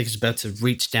it looks like he's about to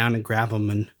reach down and grab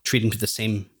him and treat him to the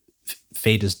same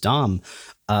fate as Dom.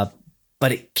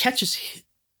 But it catches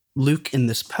Luke in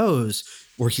this pose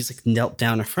where he's like knelt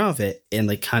down in front of it and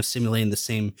like kind of simulating the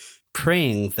same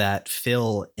praying that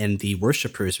Phil and the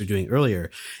worshippers were doing earlier.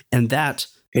 And that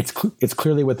it's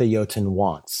clearly what the Jotun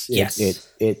wants.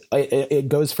 It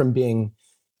goes from being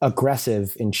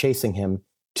aggressive in chasing him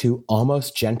to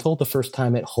almost gentle the first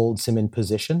time it holds him in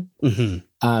position.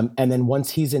 And then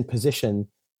once he's in position,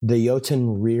 the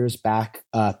Jotun rears back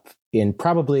up in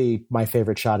probably my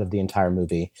favorite shot of the entire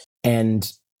movie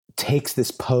and takes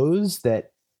this pose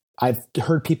that I've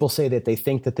heard people say that they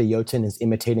think that the Jotun is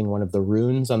imitating one of the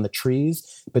runes on the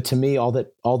trees. But to me, all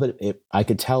that I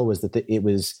could tell was that it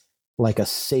was like a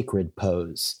sacred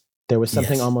pose. There was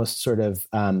something almost sort of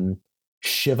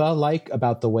Shiva-like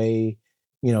about the way,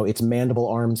 its mandible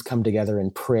arms come together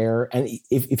in prayer. And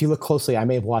if you look closely, I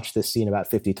may have watched this scene about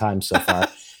 50 times so far.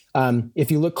 If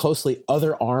you look closely,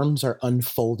 other arms are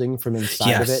unfolding from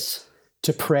inside of it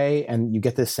to pray. And you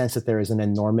get this sense that there is an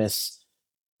enormous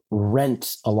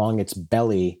rent along its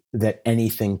belly that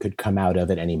anything could come out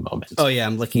of at any moment. Oh yeah.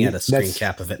 I'm looking at a screen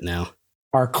cap of it now.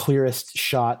 Our clearest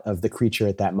shot of the creature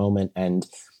at that moment. And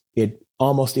it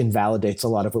almost invalidates a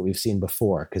lot of what we've seen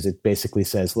before because it basically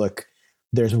says, look,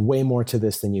 there's way more to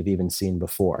this than you've even seen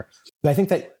before. But I think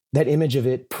that image of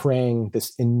it praying,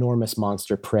 this enormous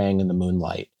monster praying in the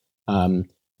moonlight,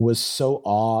 was so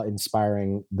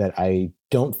awe-inspiring that I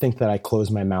don't think that I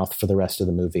closed my mouth for the rest of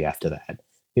the movie after that.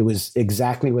 It was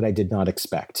exactly what I did not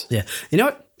expect. Yeah. You know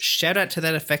what? Shout out to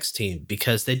that effects team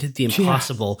because they did the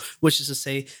impossible, which is to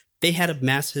say they had a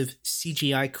massive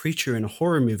CGI creature in a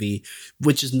horror movie,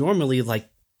 which is normally like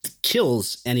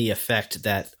kills any effect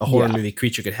that a horror movie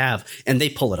creature could have, and they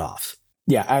pull it off.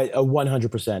 Yeah,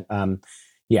 100%.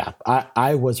 Yeah,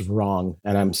 I was wrong,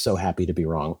 and I'm so happy to be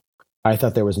wrong. I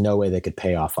thought there was no way they could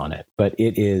pay off on it, but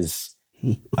it is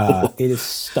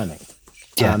stunning.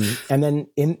 Yeah. And then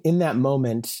in that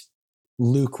moment,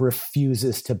 Luke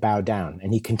refuses to bow down,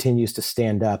 and he continues to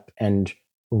stand up, and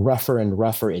rougher,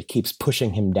 it keeps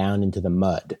pushing him down into the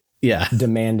mud, Yeah.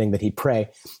 demanding that he pray.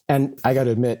 And I got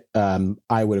to admit,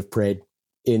 I would have prayed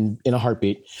in a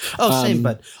heartbeat. Oh, same.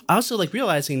 But I also like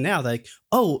realizing now, like,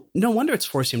 oh, no wonder it's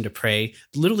forcing him to pray.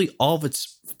 Literally, all of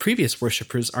its previous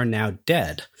worshippers are now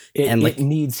dead, and like, it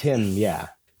needs him. Yeah,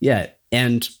 yeah.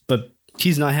 But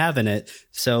he's not having it,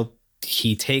 so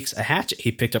he takes a hatchet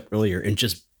he picked up earlier and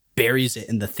just buries it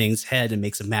in the thing's head and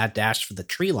makes a mad dash for the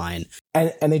tree line.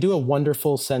 And they do a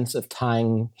wonderful sense of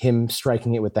tying him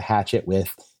striking it with the hatchet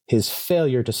with his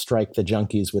failure to strike the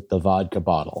junkies with the vodka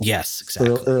bottle. Yes,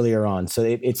 exactly. Earlier on. So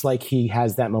it's like he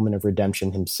has that moment of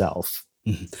redemption himself.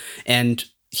 Mm-hmm. And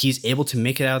he's able to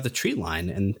make it out of the tree line.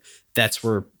 And that's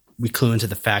where we clue into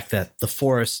the fact that the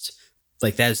forest,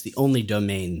 like, that is the only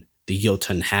domain the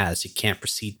Jotun has. He can't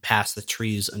proceed past the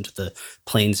trees into the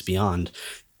plains beyond.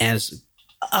 As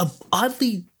a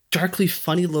oddly, darkly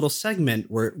funny little segment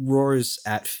where it roars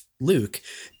at Luke,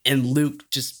 and Luke,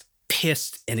 just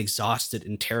pissed and exhausted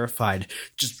and terrified,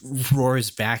 just roars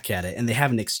back at it. And they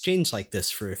have an exchange like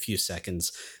this for a few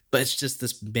seconds, but it's just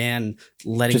this man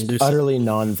letting just loose, utterly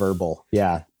nonverbal.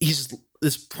 Yeah, he's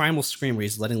this primal scream where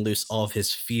he's letting loose all of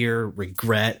his fear,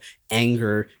 regret,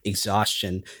 anger,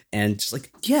 exhaustion, and just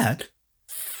like, yeah,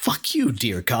 fuck you,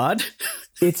 dear God.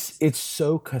 It's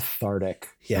so cathartic.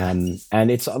 Yeah. And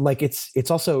it's like,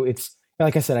 it's also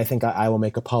like I said, I think I will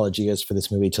make apologies for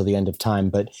this movie till the end of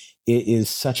time, but it is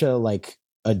such a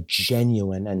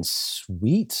genuine and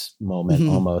sweet moment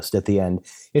almost at the end.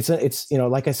 It's, you know,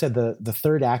 like I said, the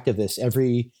third act of this,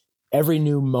 every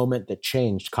new moment that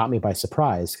changed caught me by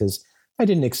surprise, because I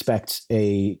didn't expect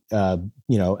an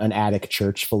attic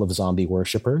church full of zombie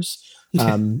worshipers.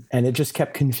 And it just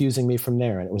kept confusing me from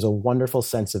there. And it was a wonderful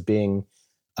sense of being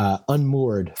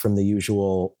unmoored from the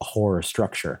usual horror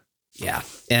structure. Yeah.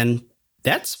 And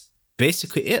that's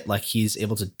basically it. Like, he's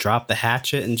able to drop the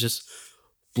hatchet and just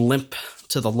limp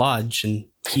to the lodge. And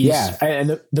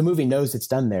and the movie knows it's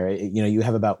done there. You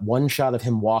have about one shot of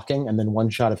him walking and then one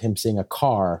shot of him seeing a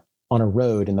car on a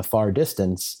road in the far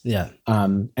distance. Yeah.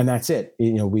 And that's it.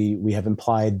 We have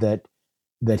implied that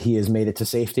he has made it to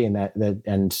safety, and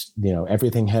that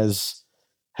everything has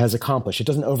accomplished. It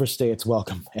doesn't overstay its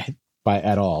welcome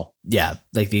at all. Yeah,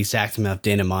 like the exact amount of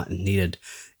denouement needed.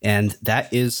 And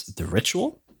that is The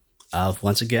Ritual.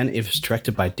 Once again, it was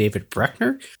directed by David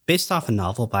Bruckner, based off a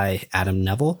novel by Adam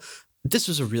Neville. This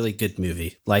was a really good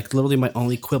movie. Like, literally my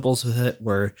only quibbles with it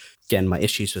were, again, my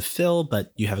issues with Phil,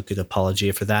 but you have a good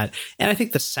apology for that. And I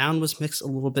think the sound was mixed a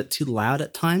little bit too loud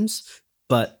at times,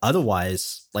 but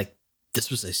otherwise, like, this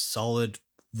was a solid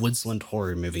Woodsland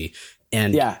horror movie.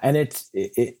 And yeah, and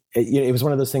it was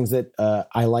one of those things that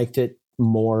I liked it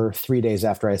more 3 days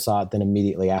after I saw it than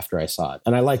immediately after I saw it.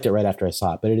 And I liked it right after I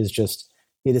saw it, but it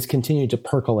has continued to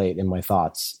percolate in my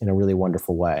thoughts in a really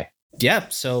wonderful way. Yeah,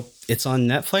 so it's on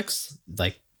Netflix.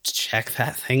 Like, check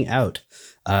that thing out.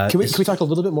 Can we talk a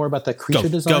little bit more about the creature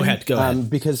design? Go ahead.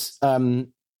 Because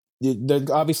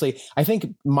obviously, I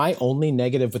think my only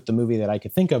negative with the movie that I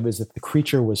could think of is that the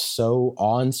creature was so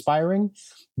awe-inspiring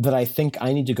that I think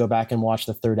I need to go back and watch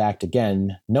the third act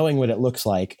again, knowing what it looks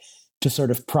like, to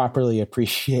sort of properly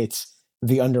appreciate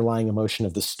the underlying emotion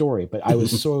of the story. But I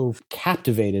was so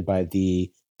captivated by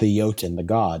the Jotun, the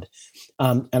god.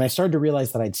 And I started to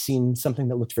realize that I'd seen something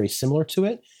that looked very similar to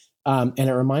it. And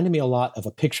it reminded me a lot of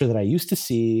a picture that I used to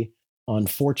see on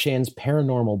 4chan's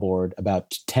paranormal board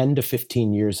about 10 to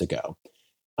 15 years ago.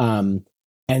 And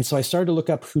so I started to look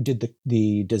up who did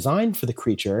the design for the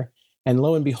creature. And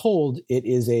lo and behold, it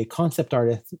is a concept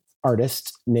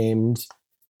artist named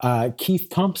Keith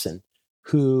Thompson,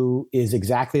 who is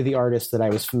exactly the artist that I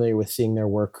was familiar with seeing their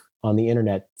work on the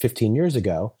internet 15 years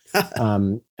ago.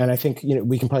 And I think,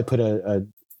 we can probably put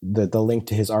the link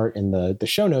to his art in the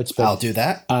show notes. But I'll do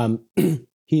that.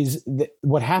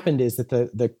 What happened is that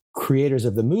the creators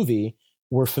of the movie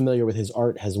were familiar with his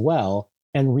art as well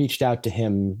and reached out to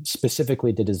him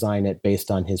specifically to design it based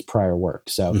on his prior work.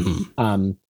 So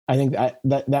I think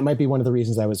that might be one of the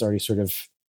reasons I was already sort of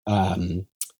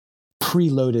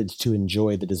preloaded to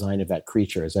enjoy the design of that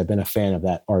creature, as I've been a fan of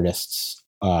that artist's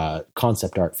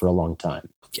concept art for a long time.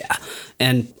 Yeah.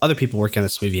 And other people working on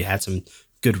this movie had some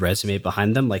good resume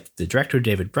behind them. Like the director,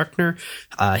 David Bruckner,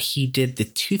 he did the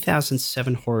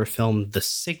 2007 horror film The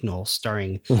Signal,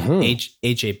 starring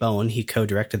A.J. Bowen. He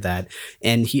co-directed that.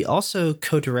 And he also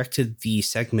co-directed the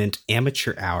segment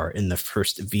Amateur Hour in the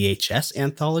first VHS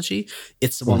anthology.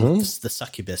 It's the one with the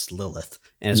succubus Lilith.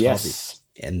 And it's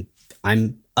and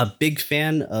I'm a big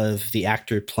fan of the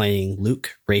actor playing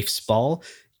Luke, Rafe Spall.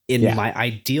 In my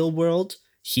ideal world,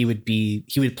 he would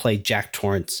play Jack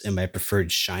Torrance in my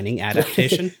preferred Shining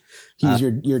adaptation. He's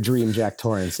your dream Jack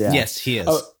Torrance. Yeah. Yes, he is.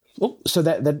 So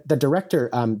the director,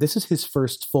 this is his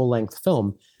first full length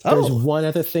film. There's one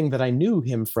other thing that I knew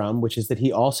him from, which is that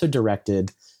he also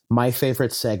directed my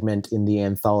favorite segment in the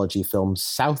anthology film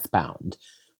Southbound.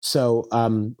 So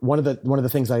one of the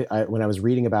things I when I was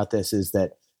reading about this is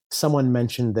that someone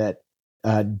mentioned that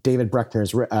David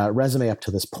Bruckner's resume up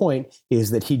to this point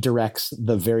is that he directs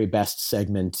the very best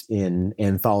segment in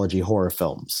anthology horror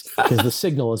films, because The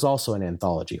Signal is also an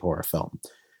anthology horror film,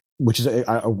 which is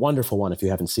a wonderful one if you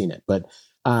haven't seen it. But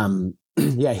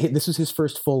this was his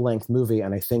first full-length movie,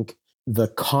 and I think the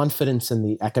confidence and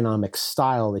the economic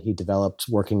style that he developed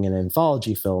working in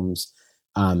anthology films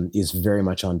is very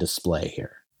much on display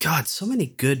here. God, so many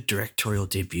good directorial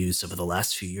debuts over the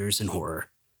last few years in horror.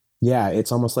 Yeah,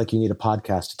 it's almost like you need a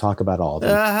podcast to talk about all of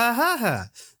them.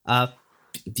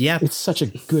 It's such a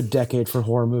good decade for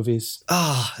horror movies.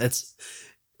 It's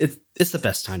the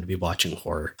best time to be watching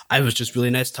horror. I was just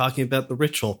really nice talking about The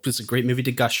Ritual. It's a great movie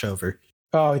to gush over.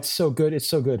 Oh, it's so good. It's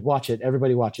so good. Watch it.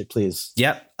 Everybody watch it, please.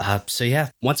 Yep.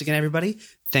 Once again, everybody,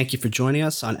 thank you for joining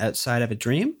us on Outside of a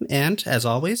Dream. And as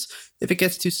always, if it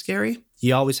gets too scary,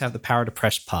 you always have the power to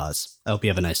press pause. I hope you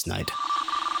have a nice night.